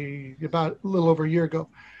surgery about a little over a year ago.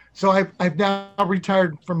 So I've now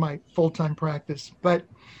retired from my full-time practice, but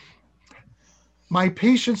my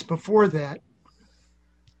patients before that,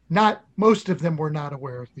 not most of them were not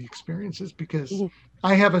aware of the experiences because Mhm.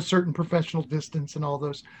 I have a certain professional distance and all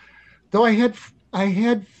those. Though I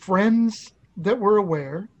had friends that were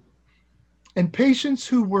aware and patients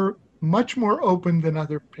who were much more open than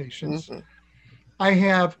other patients. Mm-hmm. I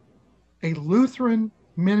have a Lutheran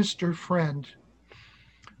minister friend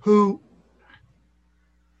who,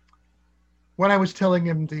 when I was telling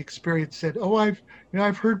him the experience, said, "Oh, I've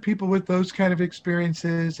heard people with those kind of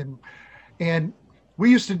experiences, and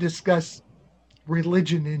we used to discuss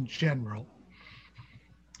religion in general,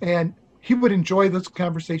 and he would enjoy those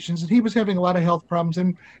conversations. And he was having a lot of health problems,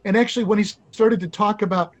 and actually, when he started to talk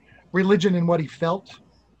about religion and what he felt,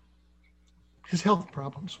 his health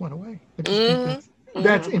problems went away. I just think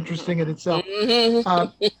that's interesting in itself.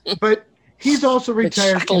 But he's also The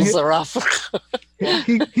retired. shackles are off.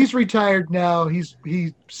 He's retired now.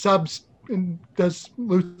 He subs and does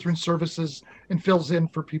Lutheran services and fills in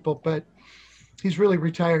for people, but he's really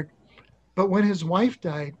retired. But when his wife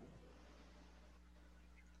died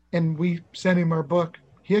and we sent him our book,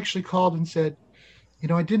 he actually called and said,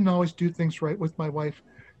 I didn't always do things right with my wife.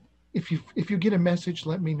 If you get a message,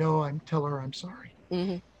 let me know. Tell her I'm sorry.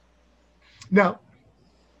 Mm-hmm. Now,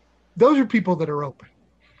 those are people that are open.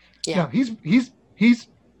 Yeah. Now, he's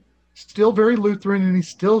still very Lutheran, and he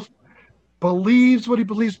still believes what he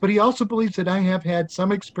believes, but he also believes that I have had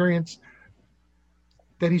some experience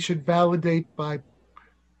that he should validate by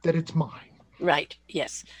that it's mine. Right.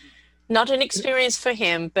 Yes. Not an experience for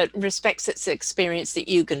him, but respects its experience that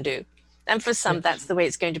you can do. And for some, that's the way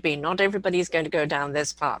it's going to be. Not everybody's going to go down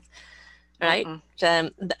this path, right?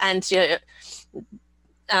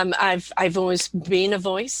 I've always been a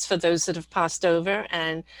voice for those that have passed over,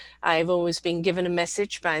 and I've always been given a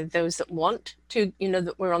message by those that want to,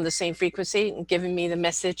 that we're on the same frequency, and giving me the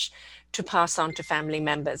message to pass on to family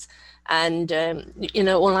members. And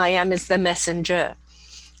all I am is the messenger.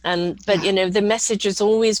 But the message has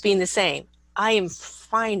always been the same. I am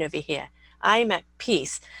fine over here. I'm at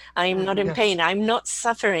peace. I'm not in pain. I'm not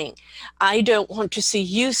suffering. I don't want to see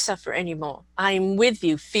you suffer anymore. I'm with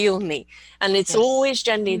you. Feel me. And it's always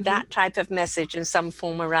generally that type of message in some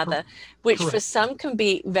form or other, which for some can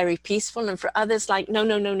be very peaceful, and for others like, no,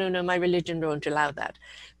 my religion won't allow that.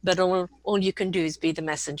 But all you can do is be the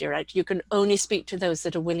messenger, right? You can only speak to those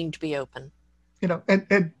that are willing to be open.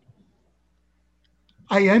 And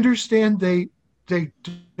I understand they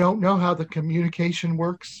don't know how the communication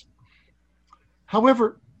works.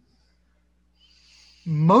 However,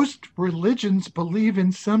 most religions believe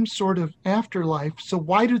in some sort of afterlife. So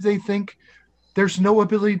why do they think there's no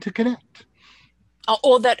ability to connect.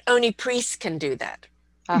 Or that only priests can do that.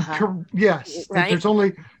 Yes, Right? there's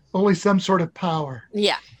only some sort of power.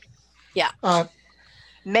 Yeah.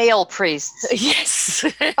 Male priests. Yes.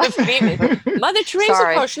 Mother Teresa,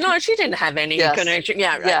 Sorry. gosh, no, she didn't have any Yes. connection.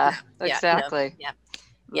 Yeah, right. Yeah, No, exactly. no,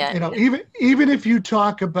 yeah. You know, even if you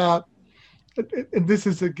talk about, and this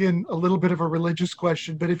is again a little bit of a religious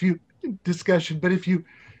question, but if you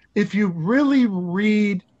really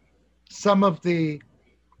read some of the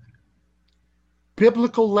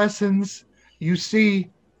biblical lessons, you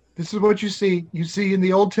see, this is what you see. You see in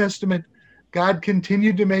the Old Testament, God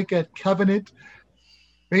continued to make a covenant.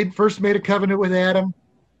 First made a covenant with Adam,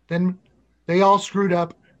 then they all screwed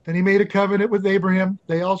up. Then he made a covenant with Abraham.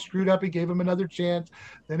 They all screwed up. He gave him another chance.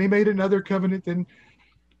 Then he made another covenant. Then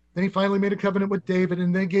he finally made a covenant with David,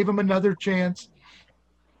 and they gave him another chance.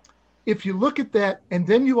 If you look at that, and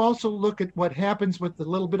then you also look at what happens with the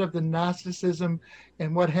little bit of the Gnosticism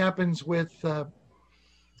and what happens with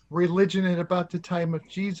religion at about the time of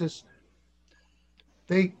Jesus,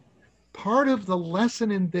 part of the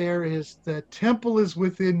lesson in there is the temple is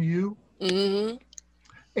within you. Mm-hmm.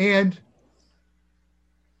 And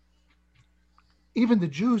even the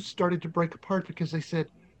Jews started to break apart because they said,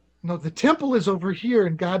 no, the temple is over here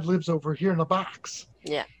and God lives over here in a box.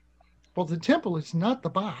 Yeah. Well, the temple is not the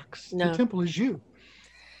box. No. The temple is you.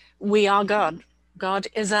 We are God. God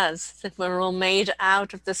is us. We're all made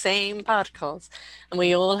out of the same particles, and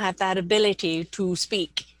we all have that ability to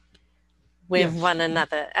speak with one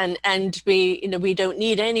another, and we don't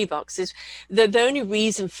need any boxes. The only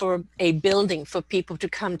reason for a building for people to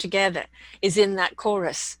come together is in that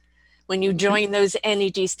chorus. When you join those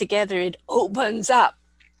energies together, it opens up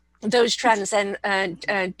those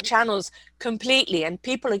channels completely, and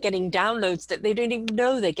people are getting downloads that they don't even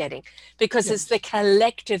know they're getting, because it's the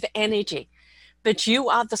collective energy. But you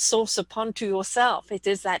are the source upon to yourself. It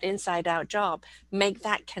is that inside out job. Make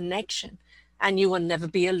that connection. And you will never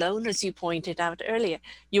be alone, as you pointed out earlier.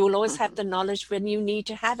 You will always have the knowledge when you need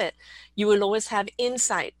to have it. You will always have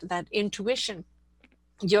insight, that intuition.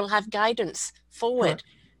 You'll have guidance forward.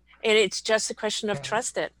 And it's just a question of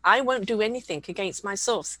trust it. I won't do anything against my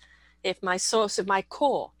source. If my source of my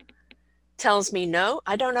core tells me no,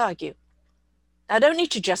 I don't argue. I don't need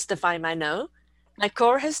to justify my no. My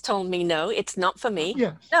core has told me no, it's not for me.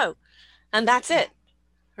 Yes. No. And that's it.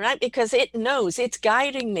 Right? Because it knows, it's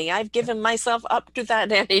guiding me. I've given myself up to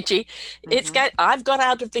that energy. I've got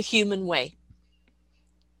out of the human way.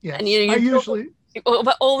 Yes. And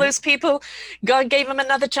but all those people, God gave them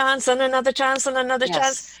another chance and another chance and another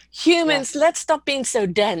chance. Humans, let's stop being so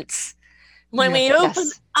dense. When we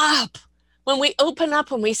open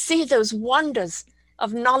up, when we see those wonders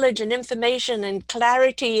of knowledge and information and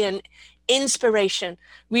clarity and inspiration,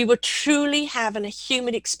 we will truly have a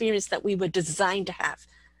human experience that we were designed to have.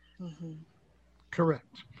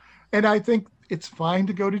 Correct. And I think it's fine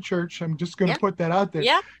to go to church. I'm just going to put that out there.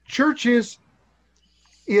 Yeah. Church is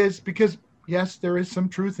because, yes, there is some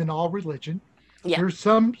truth in all religion. Yeah. There's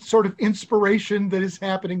some sort of inspiration that is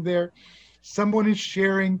happening there. Someone is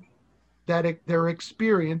sharing their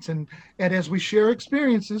experience. And as we share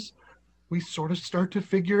experiences, we sort of start to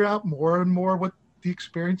figure out more and more what the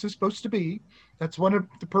experience is supposed to be. That's one of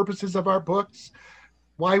the purposes of our books,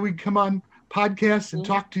 why we come on podcasts and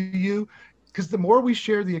talk to you, because the more we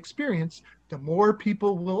share the experience, the more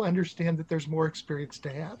people will understand that there's more experience to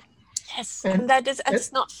have. Yes, and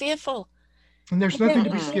that's not fearful. And there's nothing to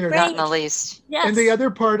be scared of. Not in the least. Yes. And the other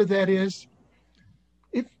part of that is,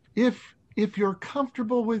 if you're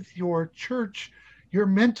comfortable with your church, you're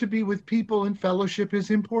meant to be with people, and fellowship is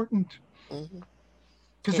important.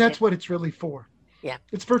 Because that's what it's really for. Yeah.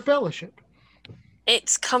 It's for fellowship.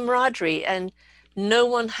 It's camaraderie, and no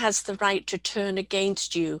one has the right to turn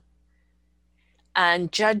against you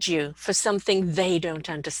and judge you for something they don't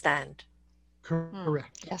understand.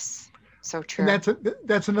 Correct. Yes, so true. And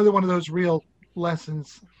that's another one of those real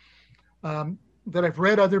lessons that I've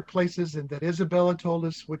read other places and that Isabella told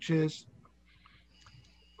us, which is,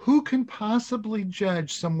 who can possibly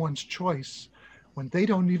judge someone's choice when they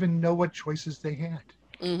don't even know what choices they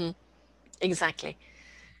had? Exactly.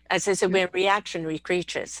 As I said, we're reactionary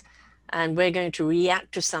creatures, and we're going to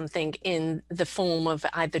react to something in the form of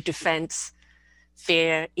either defense,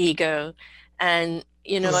 fear, ego. And,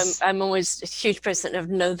 I'm always a huge person of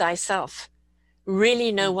know thyself.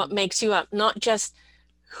 Really know what makes you up, not just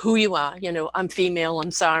who you are. You know, I'm female, I'm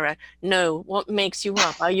Sarah. No, what makes you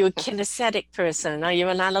up? Are you a kinesthetic person? Are you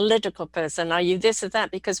an analytical person? Are you this or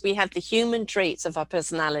that? Because we have the human traits of our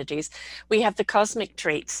personalities. We have the cosmic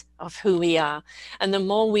traits of who we are. And the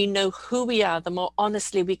more we know who we are, the more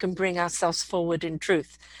honestly we can bring ourselves forward in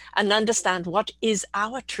truth and understand what is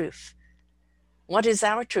our truth. What is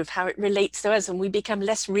our truth, how it relates to us, and we become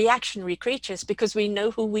less reactionary creatures because we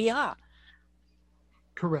know who we are.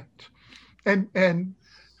 Correct. And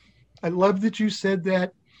I love that you said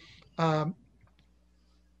that.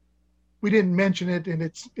 We didn't mention it, and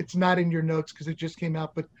it's not in your notes because it just came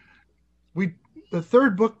out. But the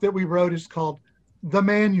third book that we wrote is called The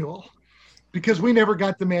Manual, because we never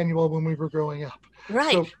got the manual when we were growing up.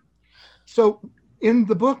 Right. So in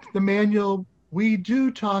the book, The Manual, we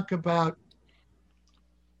do talk about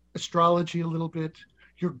astrology a little bit.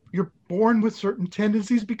 You're born with certain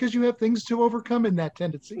tendencies because you have things to overcome in that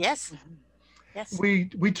tendency. Yes. Yes.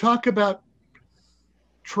 We talk about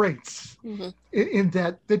traits in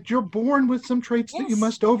that you're born with some traits that you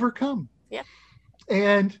must overcome. Yeah.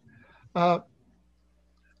 And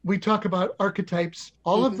we talk about archetypes.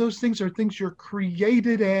 All of those things are things you're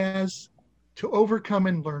created as to overcome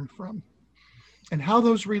and learn from, and how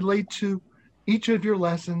those relate to each of your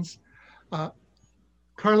lessons.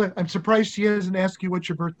 Carla, I'm surprised she hasn't asked you what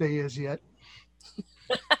your birthday is yet.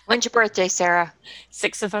 When's your birthday, Sarah?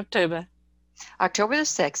 6th of October. October the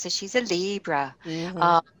 6th, so she's a Libra.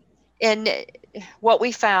 And what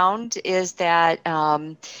we found is that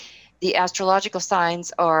the astrological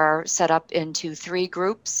signs are set up into 3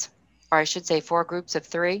 groups, or I should say 4 groups of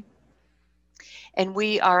 3. And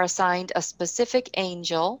we are assigned a specific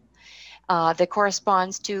angel that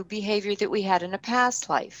corresponds to behavior that we had in a past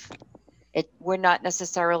life. We're not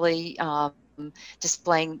necessarily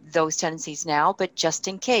displaying those tendencies now, but just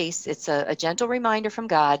in case, it's a gentle reminder from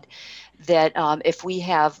God that if we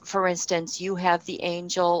have, for instance, you have the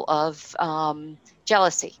angel of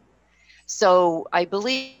jealousy. So I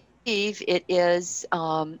believe it is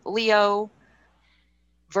Leo,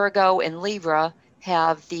 Virgo, and Libra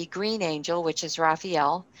have the green angel, which is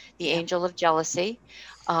Raphael, the angel of jealousy.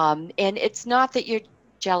 And it's not that you're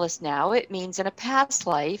jealous now. It means in a past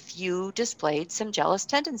life, you displayed some jealous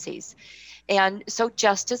tendencies. And so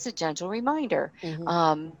just as a gentle reminder,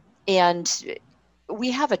 and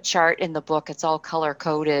we have a chart in the book, it's all color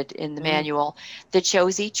coded in the manual that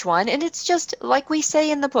shows each one. And it's just like we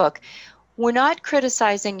say in the book, we're not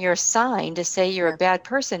criticizing your sign to say you're a bad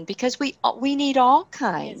person, because we need all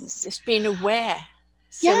kinds. It's being aware.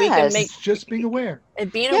 So we can make just being aware.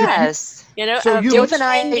 And being aware. You know, so your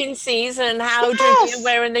tendencies and how to be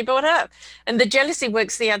aware when they brought up. And the jealousy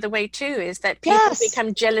works the other way too, is that people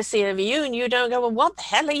become jealousy of you and you don't go, well, what the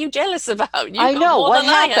hell are you jealous about? I know what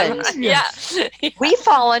happened. Yeah. We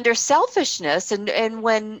fall under selfishness. And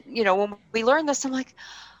when we learn this, I'm like,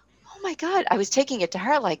 oh my God, I was taking it to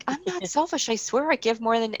heart. Like, I'm not selfish. I swear I give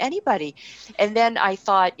more than anybody. And then I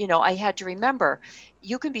thought, I had to remember,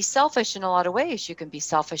 you can be selfish in a lot of ways. You can be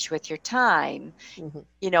selfish with your time.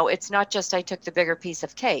 It's not just I took the bigger piece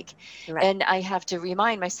of cake. Right. And I have to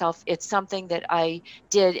remind myself it's something that I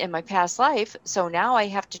did in my past life. So now I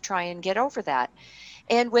have to try and get over that.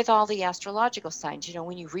 And with all the astrological signs,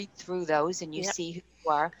 when you read through those and you see who you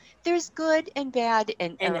are, there's good and bad.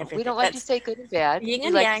 And we don't like to say good and bad. Yin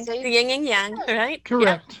and yang, the yin and yang, right?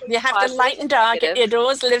 Correct. Yeah. You have the light and dark. It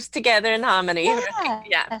always lives together in harmony.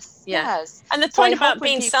 Yes. Yes. And the point about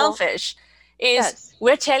being selfish is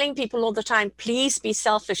we're telling people all the time, please be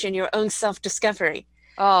selfish in your own self-discovery.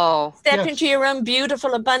 Step into your own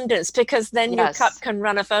beautiful abundance, because then your cup can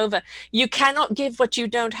runneth over. You cannot give what you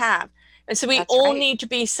don't have. And so we all need to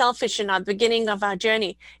be selfish in our beginning of our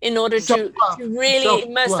journey in order to really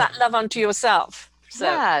immerse that love onto yourself. So.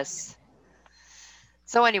 Yes.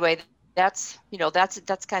 So anyway, that's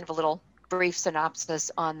kind of a little brief synopsis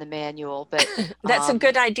on the manual, but that's a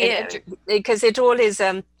good idea, because it all is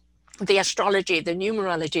the astrology, the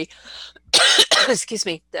numerology, excuse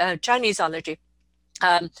me, Chineseology.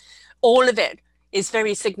 All of it is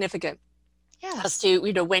very significant as to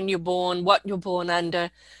when you're born, what you're born under.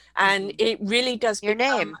 And it really does your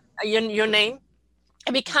name. Your name.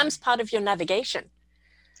 It becomes part of your navigation.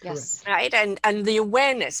 Yes. Right. And the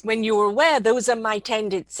awareness, when you're aware, those are my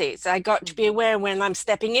tendencies. I got to be aware when I'm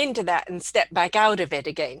stepping into that and step back out of it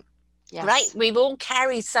again. Yes. Right. We've all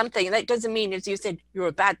carried something. That doesn't mean, as you said, you're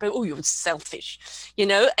a bad person. Oh, you're selfish.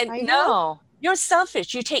 And no, you're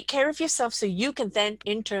selfish. You take care of yourself so you can then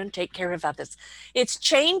in turn take care of others. It's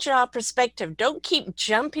change our perspective. Don't keep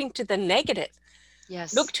jumping to the negative.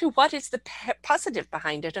 Yes. Look to what is the positive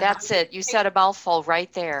behind it. That's it. You said a mouthful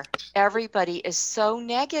right there. Everybody is so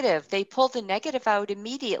negative. They pull the negative out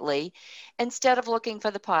immediately instead of looking for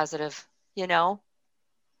the positive, you know?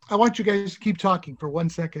 I want you guys to keep talking for 1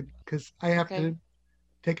 second because I have Okay. to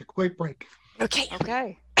take a quick break. Okay.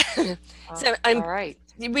 Okay. So all right.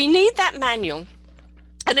 we need that manual.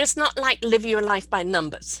 And it's not like live your life by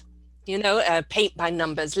numbers, paint by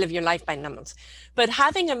numbers, live your life by numbers. But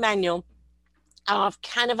having a manual of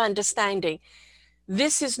kind of understanding,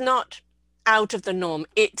 this is not out of the norm.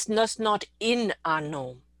 It's just not in our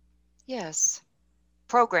norm. Yes.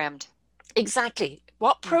 Programmed. Exactly.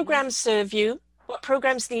 What programs serve you? What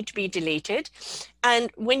programs need to be deleted?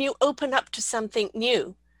 And when you open up to something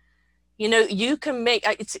new, you can make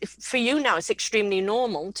it's for you now. It's extremely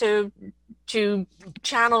normal to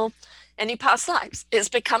channel any past lives. It's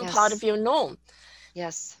become part of your norm.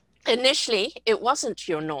 Yes. Initially, it wasn't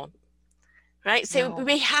your norm, right? So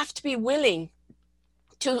we have to be willing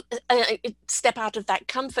to step out of that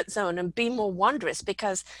comfort zone and be more wondrous,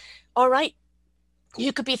 because, all right,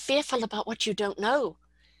 you could be fearful about what you don't know.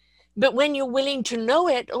 But when you're willing to know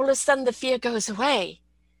it, all of a sudden the fear goes away.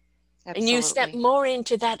 Absolutely. And you step more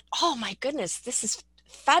into that, oh my goodness, this is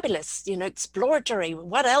fabulous, exploratory.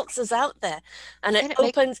 What else is out there? And it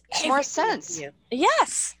opens more sense.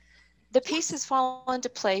 Yes. The pieces fall into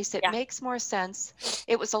place. It makes more sense.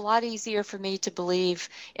 It was a lot easier for me to believe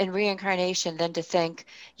in reincarnation than to think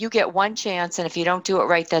you get one chance, and if you don't do it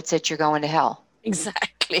right, that's it, you're going to hell.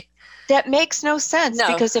 Exactly. That makes no sense,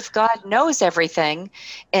 because if God knows everything,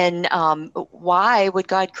 and why would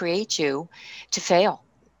God create you to fail?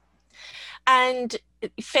 And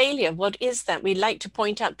failure, what is that? We like to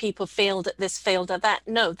point out people failed at this, failed at that.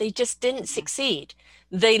 No, they just didn't succeed.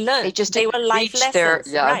 They learned. They were life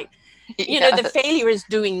lessons, right? The failure is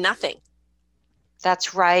doing nothing.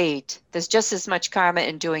 That's right. There's just as much karma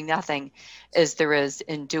in doing nothing as there is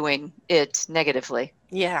in doing it negatively.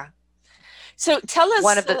 Yeah. So tell us.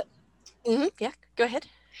 One of the go ahead.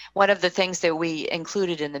 One of the things that we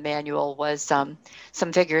included in the manual was some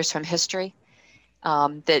figures from history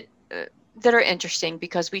that are interesting,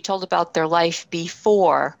 because we told about their life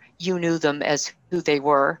before you knew them as who they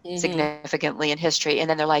were significantly in history, and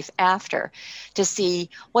then their life after, to see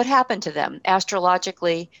what happened to them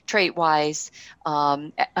astrologically, trait-wise,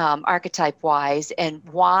 archetype-wise, and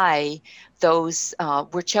why those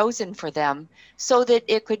were chosen for them, so that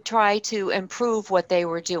it could try to improve what they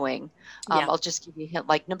were doing. I'll just give you a hint,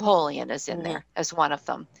 like Napoleon is in there as one of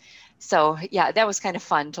them. So that was kind of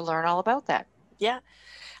fun to learn all about that. Yeah.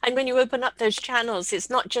 And when you open up those channels, it's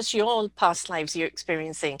not just your past lives you're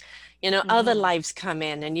experiencing, other lives come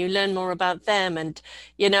in and you learn more about them. And,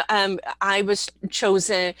 I was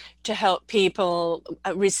chosen to help people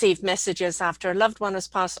receive messages after a loved one has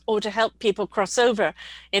passed, or to help people cross over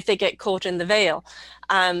if they get caught in the veil.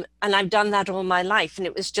 And I've done that all my life. And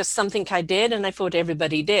it was just something I did, and I thought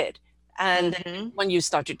everybody did. And when you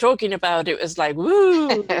started talking about it, it was like,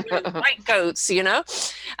 woo, white goats,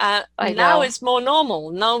 now it's more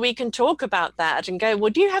normal. Now we can talk about that and go,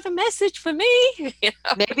 well, do you have a message for me?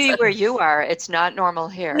 Maybe where you are, it's not normal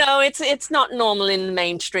here. No, it's not normal in the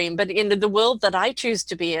mainstream, but in the world that I choose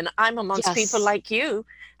to be in, I'm amongst people like you.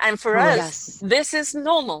 And for us, this is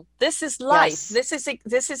normal. This is life. This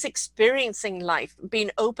is experiencing life, being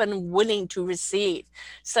open, willing to receive.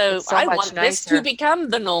 So I want this to become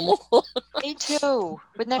the normal. Me too.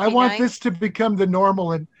 Wouldn't that be I want this to become the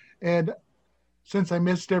normal. And since I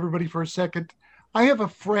missed everybody for a second, I have a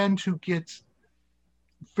friend who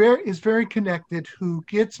is very connected, who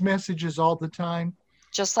gets messages all the time.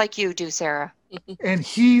 Just like you do, Sarah. And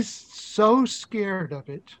he's so scared of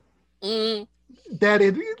it. That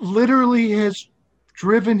it literally has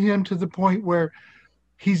driven him to the point where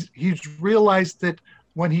he's realized that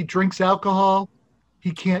when he drinks alcohol,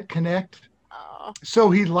 he can't connect. So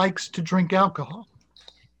he likes to drink alcohol.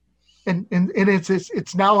 And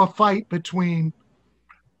it's now a fight between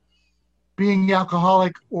being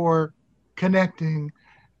alcoholic or connecting,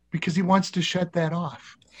 because he wants to shut that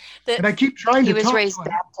off. And I keep trying to talk to him. He was raised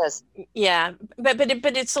Baptist. Yeah,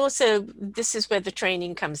 but it's also, this is where the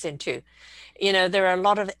training comes into. There are a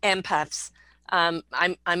lot of empaths. I'm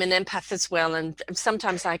an empath as well, and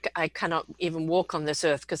sometimes I cannot even walk on this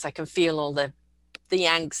earth because I can feel all the the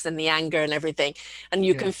angst and the anger and everything, and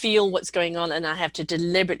you can feel what's going on, and I have to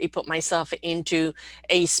deliberately put myself into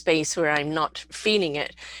a space where I'm not feeling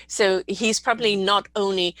it. So he's probably not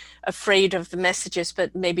only afraid of the messages,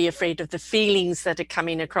 but maybe afraid of the feelings that are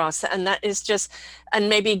coming across, and that is just, and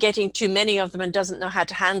maybe getting too many of them and doesn't know how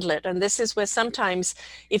to handle it. And this is where sometimes,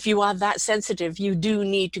 if you are that sensitive, you do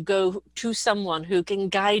need to go to someone who can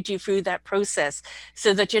guide you through that process,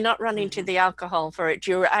 so that you're not running to the alcohol for it.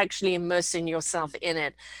 You're actually immersing yourself in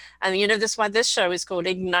it. And that's why this show is called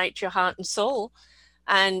Ignite Your Heart and Soul.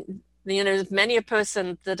 And many a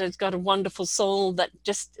person that has got a wonderful soul that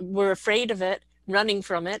just were afraid of it, running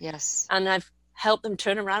from it. Yes. And I've helped them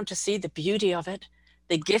turn around to see the beauty of it,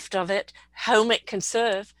 the gift of it, whom it can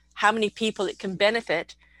serve, how many people it can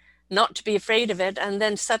benefit, not to be afraid of it. And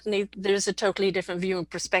then suddenly there's a totally different view and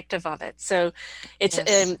perspective of it. So it's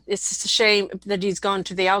a shame that he's gone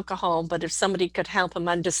to the alcohol, but if somebody could help him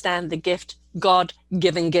understand the gift,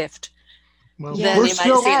 God-given gift, well, then he might see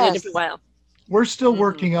it in a different way. We're still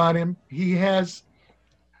working on him. He has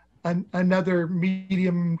another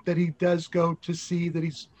medium that he does go to see, that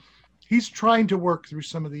he's trying to work through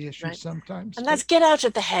some of the issues sometimes. And let's get out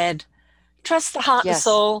of the head. Trust the heart and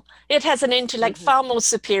soul. It has an intellect far more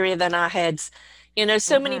superior than our heads.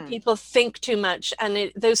 So many people think too much,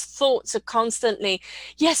 and those thoughts are constantly,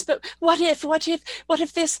 yes, but what if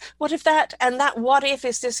this, what if that, and that what if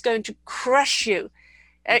is just going to crush you.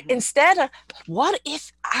 Instead of, what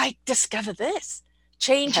if I discover this?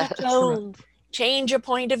 Change your tone, change your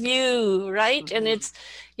point of view, right? And it's,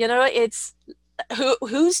 it's,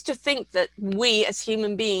 who's to think that we as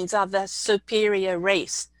human beings are the superior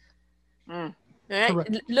race? Right?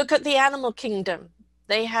 Look at the animal kingdom.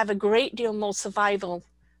 They have a great deal more survival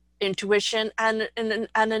intuition and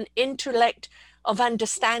an intellect of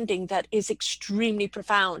understanding that is extremely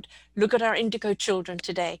profound. Look at our indigo children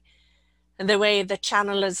today, and the way the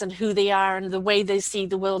channelers and who they are and the way they see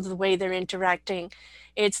the world, the way they're interacting.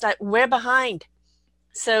 It's like we're behind.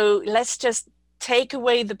 So let's just take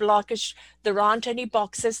away the blockage. There aren't any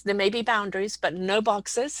boxes. There may be boundaries, but no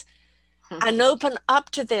boxes. And open up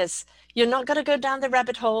to this. You're not going to go down the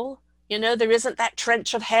rabbit hole. There isn't that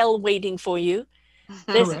trench of hell waiting for you.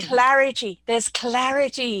 There's clarity. There's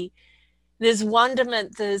clarity. There's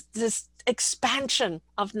wonderment. There's this expansion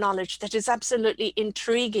of knowledge that is absolutely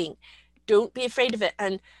intriguing. Don't be afraid of it.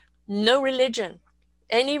 And no religion,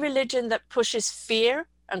 any religion that pushes fear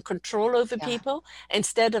and control over people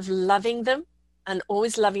instead of loving them and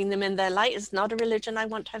always loving them in their light is not a religion I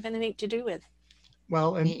want to have anything to do with.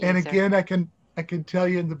 Well, and again, I can tell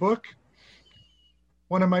you in the book,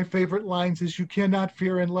 one of my favorite lines is, you cannot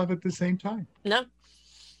fear and love at the same time. No.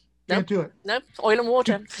 Can't do it. Nope. Oil and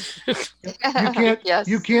water.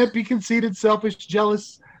 You can't be conceited, selfish,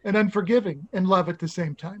 jealous, and unforgiving and love at the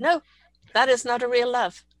same time. No, that is not a real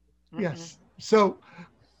love. Yes. So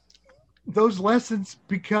those lessons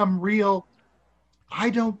become real. I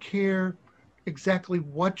don't care exactly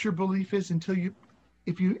what your belief is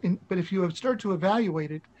if you start to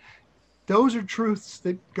evaluate it, those are truths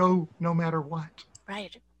that go no matter what.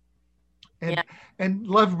 Right. And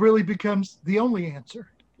love really becomes the only answer.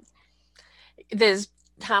 There's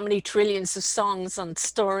how many trillions of songs and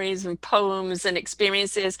stories and poems and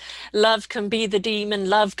experiences. Love can be the demon,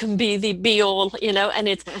 love can be the be all, and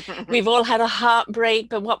it's, we've all had a heartbreak,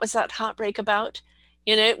 but what was that heartbreak about?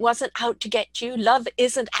 It wasn't out to get you. Love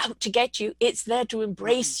isn't out to get you. It's there to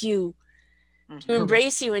embrace you, to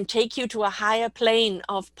embrace you and take you to a higher plane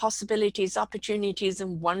of possibilities, opportunities,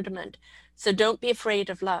 and wonderment. So don't be afraid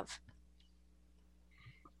of love.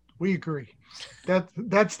 We agree.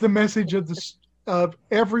 That's the message of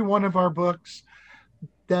every one of our books.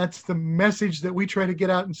 That's the message that we try to get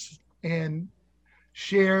out and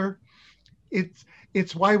share.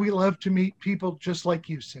 It's why we love to meet people just like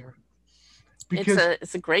you, Sarah. Because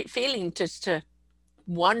it's a great feeling just to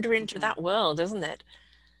wander into that world, isn't it?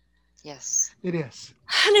 Yes, it is.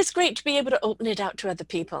 And it's great to be able to open it out to other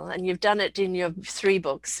people. And you've done it in your 3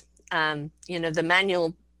 books. The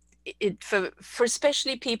manual, for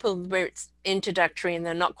especially people where it's introductory and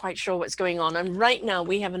they're not quite sure what's going on. And right now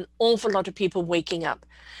we have an awful lot of people waking up.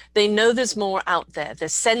 They know there's more out there. Their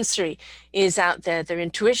sensory is out there. Their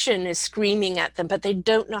intuition is screaming at them, but they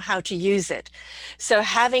don't know how to use it. So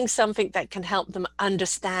having something that can help them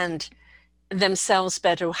understand themselves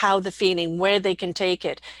better, how they're feeling, where they can take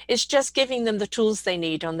it, it's just giving them the tools they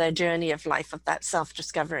need on their journey of life, of that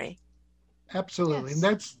self-discovery. Absolutely.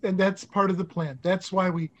 Yes. And that's part of the plan. That's why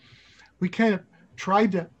we kind of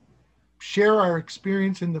tried to share our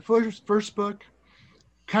experience in the first book,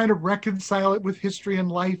 kind of reconcile it with history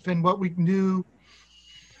and life and what we knew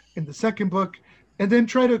in the second book, and then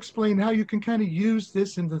try to explain how you can kind of use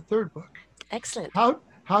this in the third book. Excellent.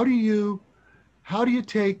 How do you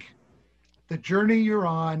take the journey you're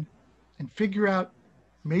on and figure out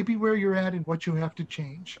maybe where you're at and what you have to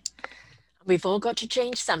change? We've all got to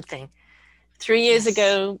change something. 3 years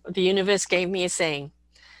ago, the universe gave me a saying.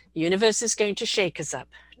 The universe is going to shake us up,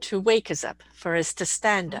 to wake us up, for us to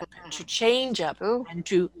stand up, to change up, and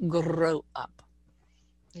to grow up.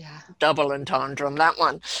 Yeah. Double entendre, that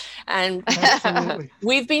one. And Absolutely.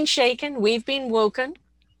 we've been shaken, we've been woken,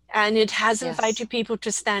 and it has invited people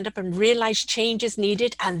to stand up and realize change is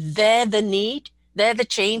needed, and they're the need. They're the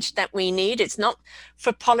change that we need. It's not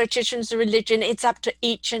for politicians or religion. It's up to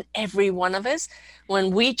each and every one of us.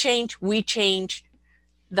 When we change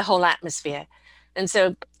the whole atmosphere. And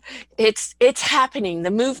so it's happening.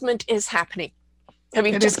 The movement is happening. And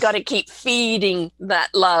we've just got to keep feeding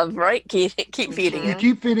that love, right? Keep feeding it.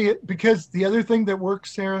 Keep feeding it, because the other thing that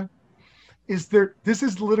works, Sarah, is this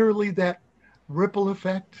is literally that ripple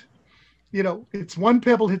effect. You know, it's one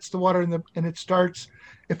pebble hits the water and it starts.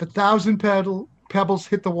 If 1,000 pebbles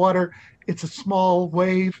hit the water, it's a small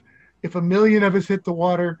wave. If 1,000,000 of us hit the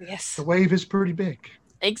water, the wave is pretty big.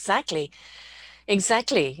 Exactly.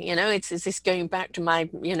 You know, it's this going back to my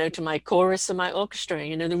chorus and my orchestra.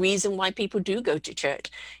 You know, the reason why people do go to church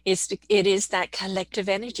is it is that collective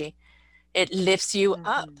energy. It lifts you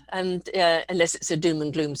up, and unless it's a doom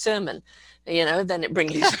and gloom sermon, you know, then it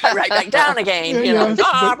brings you right back down again. You know,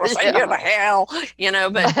 God will send you to hell. You know,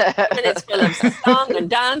 but when it's full of song and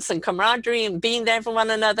dance and camaraderie and being there for one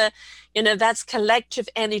another, you know, that's collective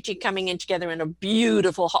energy coming in together in a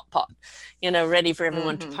beautiful hot pot. You know, ready for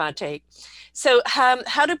everyone to partake. So,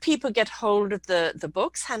 how do people get hold of the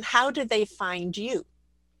books, and how do they find you?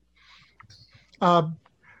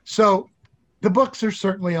 So, the books are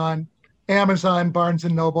certainly on Amazon, Barnes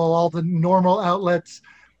and Noble, all the normal outlets.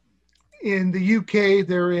 In the UK,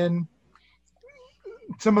 they're in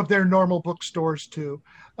some of their normal bookstores too.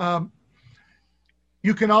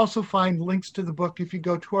 You can also find links to the book if you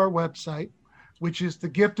go to our website, which is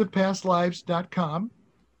thegiftofpastlives.com.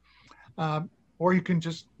 Or you can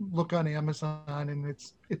just look on Amazon, and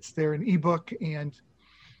it's there in ebook and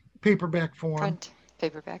paperback form. Print,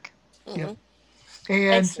 paperback. Yeah.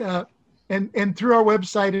 And through our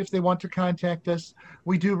website, if they want to contact us,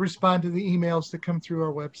 we do respond to the emails that come through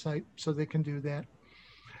our website, so they can do that.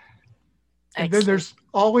 And then there's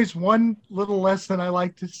always one little lesson I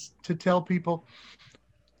like to tell people.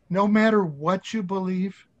 No matter what you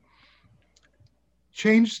believe,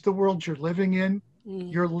 change the world you're living in.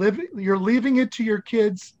 You're leaving it to your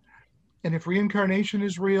kids. And if reincarnation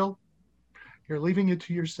is real, you're leaving it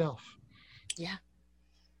to yourself. Yeah.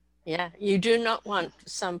 Yeah, you do not want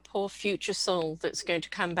some poor future soul that's going to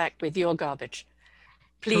come back with your garbage.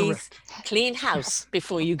 Please clean house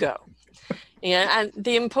before you go. Yeah, and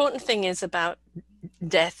the important thing is about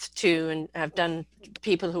death too, and I've done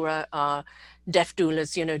people who are death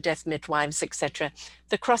doulas, you know, death midwives, etc.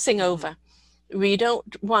 The crossing over. We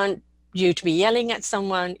don't want you to be yelling at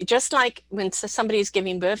someone. Just like when somebody is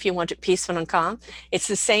giving birth, you want it peaceful and calm. It's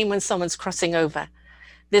the same when someone's crossing over.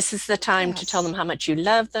 This is the time to tell them how much you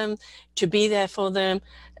love them, to be there for them,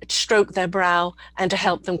 to stroke their brow, and to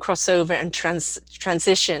help them cross over and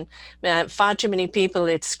transition. Far too many people,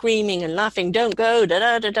 it's screaming and laughing, don't go,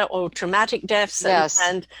 da-da-da-da, or traumatic deaths.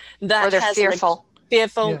 And that or they're fearful.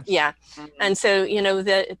 Yeah. And so, you know,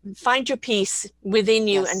 find your peace within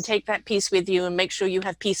you and take that peace with you, and make sure you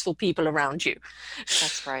have peaceful people around you.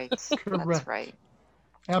 That's right. That's right.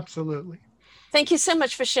 Absolutely. Thank you so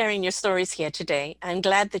much for sharing your stories here today. I'm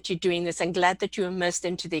glad that you're doing this. I'm glad that you're immersed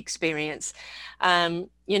into the experience. You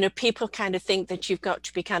know, people kind of think that you've got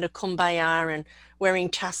to be kind of kumbaya and wearing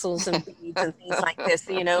tassels and beads and things like this,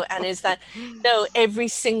 you know, and is that, no, every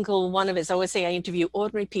single one of us, I always say I interview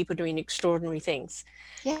ordinary people doing extraordinary things.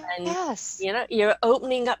 Yes. And, you know, you're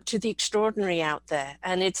opening up to the extraordinary out there.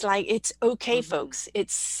 And it's like, it's okay, folks.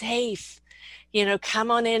 It's safe. You know, come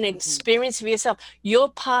on in, experience for yourself. Your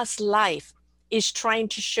past life is trying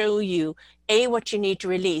to show you what you need to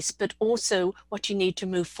release, but also what you need to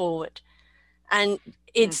move forward. And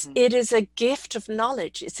it is a gift of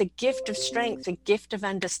knowledge. It's a gift of strength, a gift of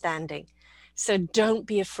understanding. So don't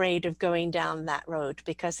be afraid of going down that road,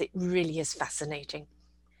 because it really is fascinating.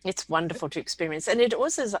 It's wonderful to experience. And it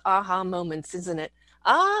also is aha moments, isn't it?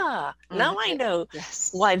 Now I know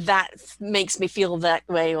why that makes me feel that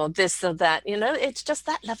way, or this or that, you know, it's just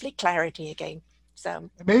that lovely clarity again. So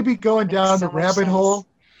maybe going down the rabbit hole,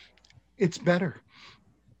 it's better.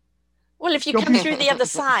 Well, if you Don't come be- through the other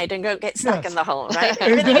side and don't get stuck Yes. in the hole, right?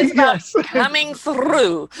 And Everything is about yes. coming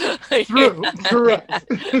through. Through, correct.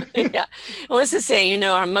 Yeah. Well, as I say,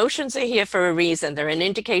 our emotions are here for a reason. They're an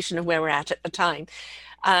indication of where we're at the time.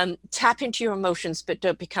 Tap into your emotions, but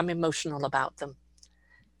don't become emotional about them,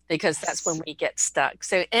 because that's when we get stuck.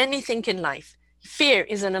 So anything in life, fear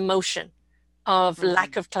is an emotion of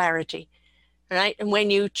lack of clarity, right? And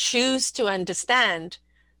when you choose to understand,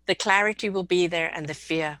 the clarity will be there and the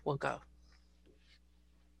fear will go.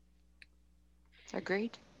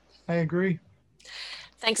 Agreed. I agree.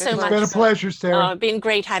 Thanks Good so It's much. been a pleasure, Sarah. It's been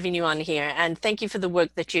great having you on here, and thank you for the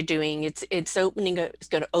work that you're doing. It's going to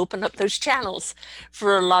open up those channels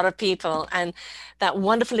for a lot of people, and that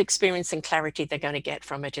wonderful experience and clarity they're going to get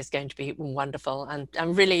from it is going to be wonderful. And I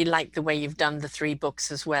really like the way you've done the 3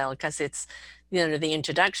 books as well, because it's the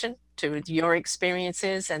introduction to your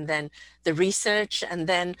experiences, and then the research, and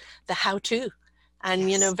then the how-to. And,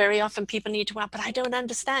 very often people need to, but I don't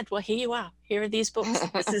understand. Well, here you are. Here are these books.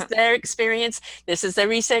 This is their experience. This is their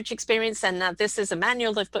research experience. And now this is a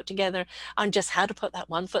manual they've put together on just how to put that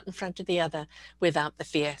one foot in front of the other without the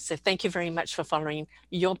fear. So thank you very much for following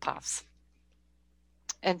your paths.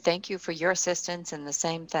 And thank you for your assistance in the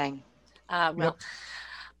same thing. Well,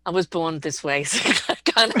 I was born this way, so I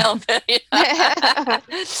can't help it.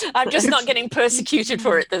 I'm just not getting persecuted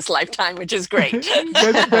for it this lifetime, which is great.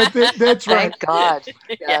 That's right. Thank God.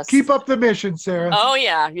 Yes. Keep up the mission, Sarah. Oh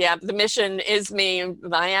yeah. The mission is me.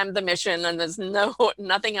 I am the mission, and there's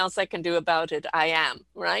nothing else I can do about it. I am,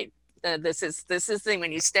 right? This is the thing.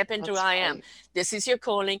 When you step into That's I am, right. this is your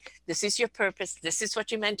calling. This is your purpose. This is what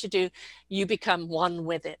you're meant to do. You become one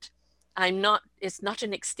with it. It's not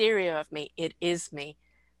an exterior of me. It is me.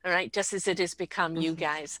 All right, just as it has become you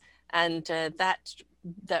guys, and that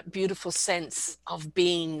beautiful sense of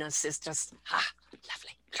beingness is just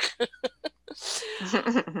lovely.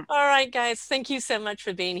 All right, guys, thank you so much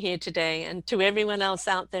for being here today. And to everyone else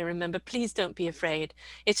out there, remember, please don't be afraid.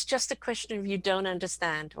 It's just a question of you don't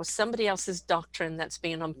understand, or somebody else's doctrine that's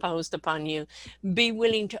being imposed upon you. Be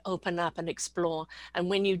willing to open up and explore, and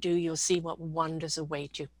when you do, you'll see what wonders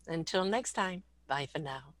await you. Until next time, bye for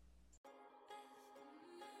now.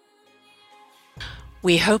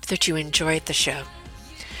 We hope that you enjoyed the show.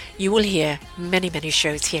 You will hear many, many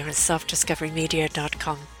shows here on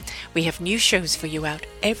selfdiscoverymedia.com. We have new shows for you out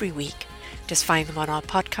every week. Just find them on our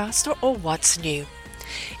podcast or What's New.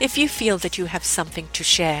 If you feel that you have something to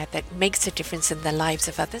share that makes a difference in the lives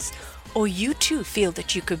of others, or you too feel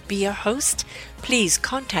that you could be a host, please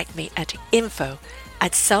contact me at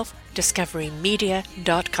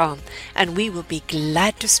info@selfdiscoverymedia.com, and we will be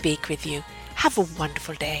glad to speak with you. Have a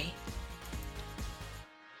wonderful day.